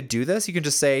 oh, you could do this. You can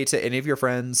just say to any of your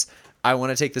friends, I want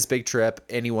to take this big trip.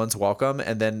 Anyone's welcome.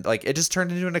 And then like it just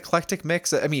turned into an eclectic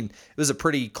mix. I mean, it was a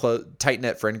pretty tight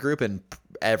knit friend group, and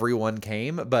everyone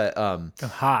came, but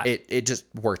it just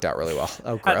worked out really well.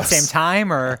 Oh, gross. At the same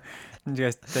time, or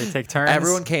just they take turns?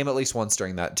 Everyone came at least once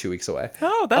during that 2 weeks away.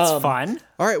 Oh, that's fun.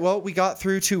 All right, well, we got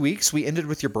through 2 weeks. We ended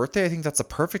with your birthday. I think that's a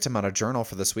perfect amount of journal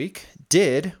for this week.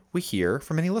 Did we hear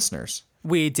from any listeners?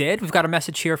 We did. We've got a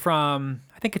message here from,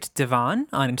 I think it's Devon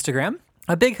on Instagram.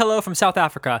 A big hello from South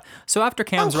Africa. So after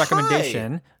Cam's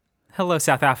recommendation... Hello,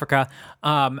 South Africa.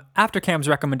 After Cam's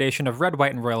recommendation of Red,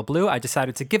 White, and Royal Blue, I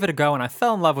decided to give it a go, and I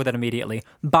fell in love with it immediately.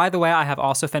 By the way, I have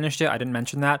also finished it. I didn't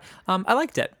mention that. I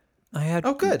liked it.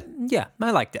 Oh, good. Yeah,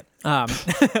 I liked it.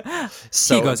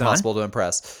 So he goes impossible to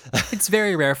impress. It's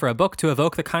very rare for a book to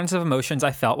evoke the kinds of emotions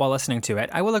I felt while listening to it.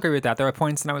 I will agree with that. There were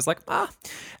points and I was like,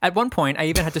 At one point, I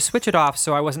even had to switch it off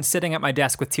so I wasn't sitting at my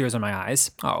desk with tears in my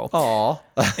eyes. Oh. Aw.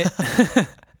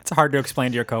 It's hard to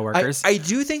explain to your coworkers. I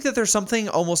do think that there's something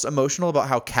almost emotional about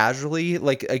how casually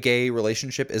like a gay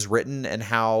relationship is written and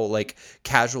how like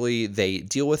casually they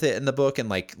deal with it in the book, and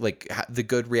like the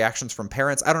good reactions from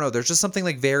parents. I don't know. There's just something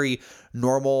like very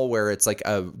normal where it's like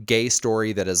a gay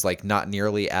story that is like not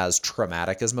nearly as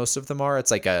traumatic as most of them are.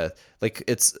 It's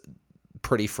it's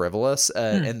pretty frivolous,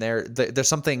 and there's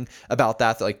something about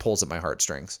that like pulls at my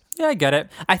heartstrings. Yeah, I get it.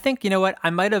 I think, you know what, I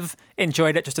might have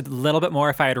enjoyed it just a little bit more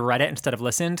if I had read it instead of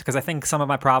listened, because I think some of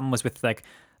my problem was with like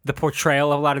the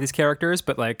portrayal of a lot of these characters,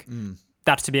 but like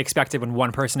that's to be expected when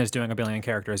one person is doing a billion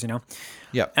characters, you know?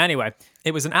 Yeah. Anyway,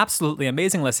 it was an absolutely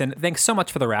amazing listen. Thanks so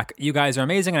much for the rec. You guys are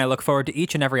amazing, and I look forward to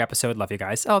each and every episode. Love you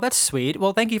guys. Oh, that's sweet.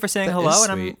 Well, thank you for saying hello,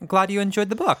 and I'm glad you enjoyed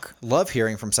the book. Love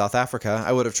hearing from South Africa.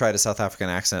 I would have tried a South African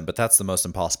accent, but that's the most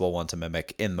impossible one to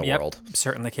mimic in the world.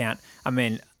 Certainly can't. I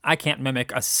mean, I can't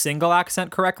mimic a single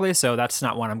accent correctly, so that's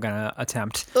not one I'm going to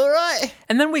attempt. All right.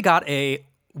 And then we got a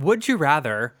Would You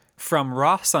Rather from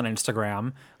Ross on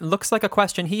Instagram. Looks like a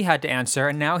question he had to answer,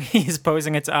 and now he's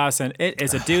posing it to us, and it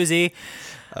is a doozy.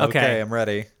 Okay, I'm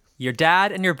ready. Your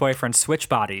dad and your boyfriend switch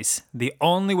bodies. The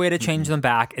only way to change them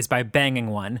back is by banging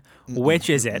one. Which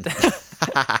is it?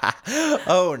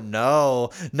 Oh, no.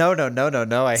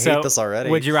 No. I hate this already.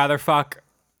 Would you rather fuck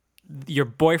your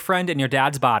boyfriend in your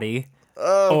dad's body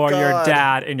Oh, or your God.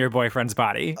 dad in your boyfriend's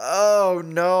body? Oh,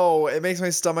 no. It makes my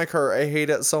stomach hurt. I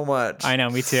hate it so much. I know,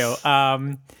 me too.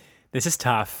 This is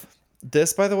tough.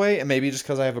 This, by the way, and maybe just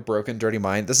because I have a broken, dirty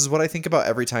mind, this is what I think about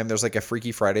every time there's like a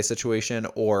Freaky Friday situation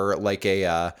or like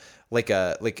a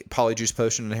Polyjuice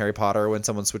Potion in Harry Potter when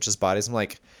someone switches bodies. I'm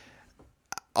like,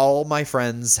 all my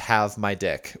friends have my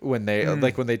dick when they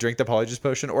when they drink the Polyjuice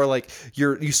Potion, or like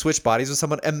you switch bodies with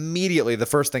someone. Immediately, the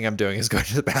first thing I'm doing is going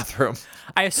to the bathroom.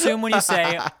 I assume when you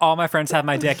say all my friends have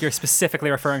my dick, you're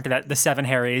specifically referring to the 7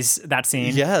 Harrys, that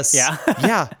scene. Yes. Yeah.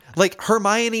 Yeah. Like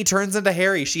Hermione turns into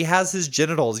Harry. She has his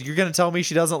genitals. You're gonna tell me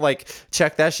she doesn't like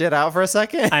check that shit out for a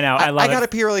second? I know. I love it. I gotta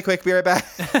pee really quick. Be right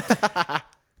back.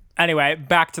 Anyway,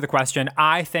 back to the question.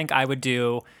 I think I would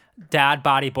do dad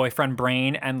body, boyfriend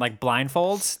brain, and like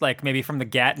blindfolds, like maybe from the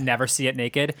get, never see it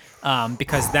naked,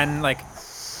 because then like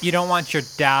you don't want your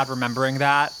dad remembering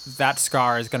that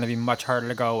scar is going to be much harder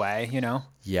to go away, you know?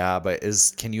 Yeah, but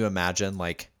can you imagine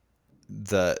like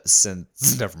never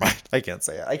mind. I can't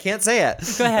say it.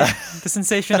 Go ahead. The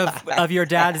sensation of your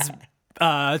dad's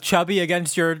chubby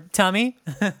against your tummy.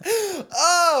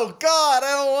 Oh God,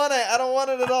 I don't want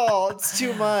it at all. It's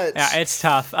too much. Yeah, it's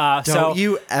tough. Don't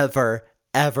you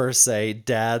ever say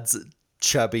dad's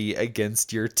chubby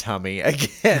against your tummy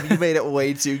again. You made it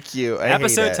way too cute. I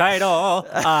Episode hate it. title. All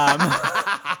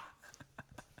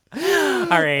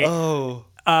right. Oh.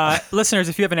 Listeners,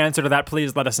 if you have an answer to that,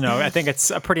 please let us know. I think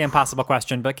it's a pretty impossible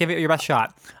question, but give it your best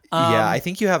shot. Yeah, I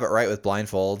think you have it right with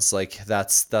blindfolds. Like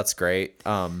that's great.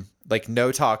 Like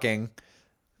no talking.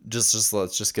 Just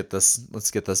let's get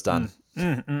this done.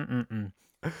 And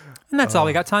that's all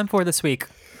we got time for this week.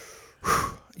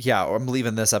 Yeah, I'm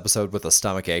leaving this episode with a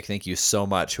stomach ache. Thank you so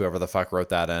much, whoever the fuck wrote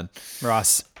that in.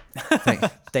 Ross.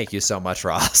 Thank you so much,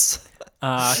 Ross.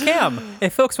 Cam,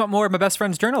 if folks want more of My Best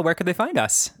Friend's Journal, where could they find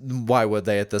us? Why would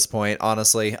they at this point,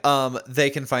 honestly? They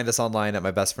can find us online at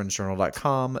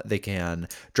mybestfriendsjournal.com. They can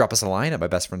drop us a line at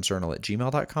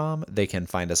mybestfriendsjournal@gmail.com. They can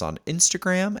find us on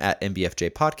Instagram at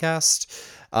MBFJ Podcast.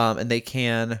 And they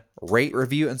can rate,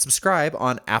 review, and subscribe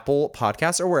on Apple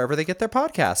Podcasts or wherever they get their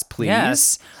podcasts, please.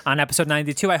 Yes. On episode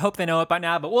 92, I hope they know it by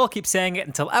now, but we'll keep saying it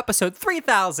until episode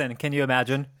 3000. Can you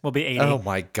imagine? We'll be 80. Oh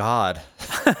my God.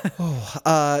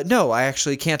 No, I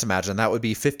actually can't imagine. That would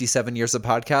be 57 years of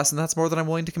podcast, and that's more than I'm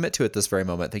willing to commit to at this very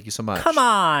moment. Thank you so much. Come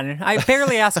on. I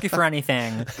barely ask you for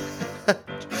anything.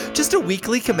 Just a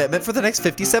weekly commitment for the next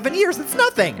 57 years. It's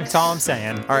nothing. That's all I'm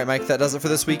saying. All right, Mike, that does it for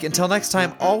this week. Until next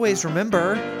time, always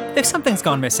remember... If something's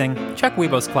gone missing, check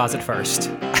Weibo's closet first.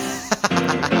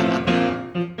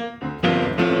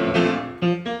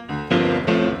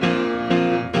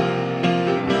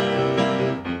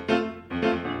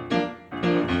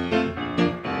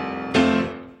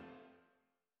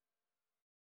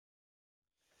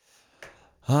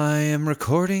 I am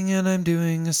recording and I'm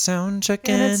doing a sound check,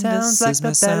 And it and sounds this like is the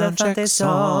my sound check Belafonte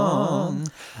song.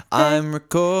 song. I'm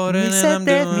recording Mi and I'm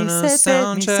sete, mi doing a sete,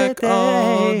 sound mi check sete,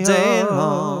 all day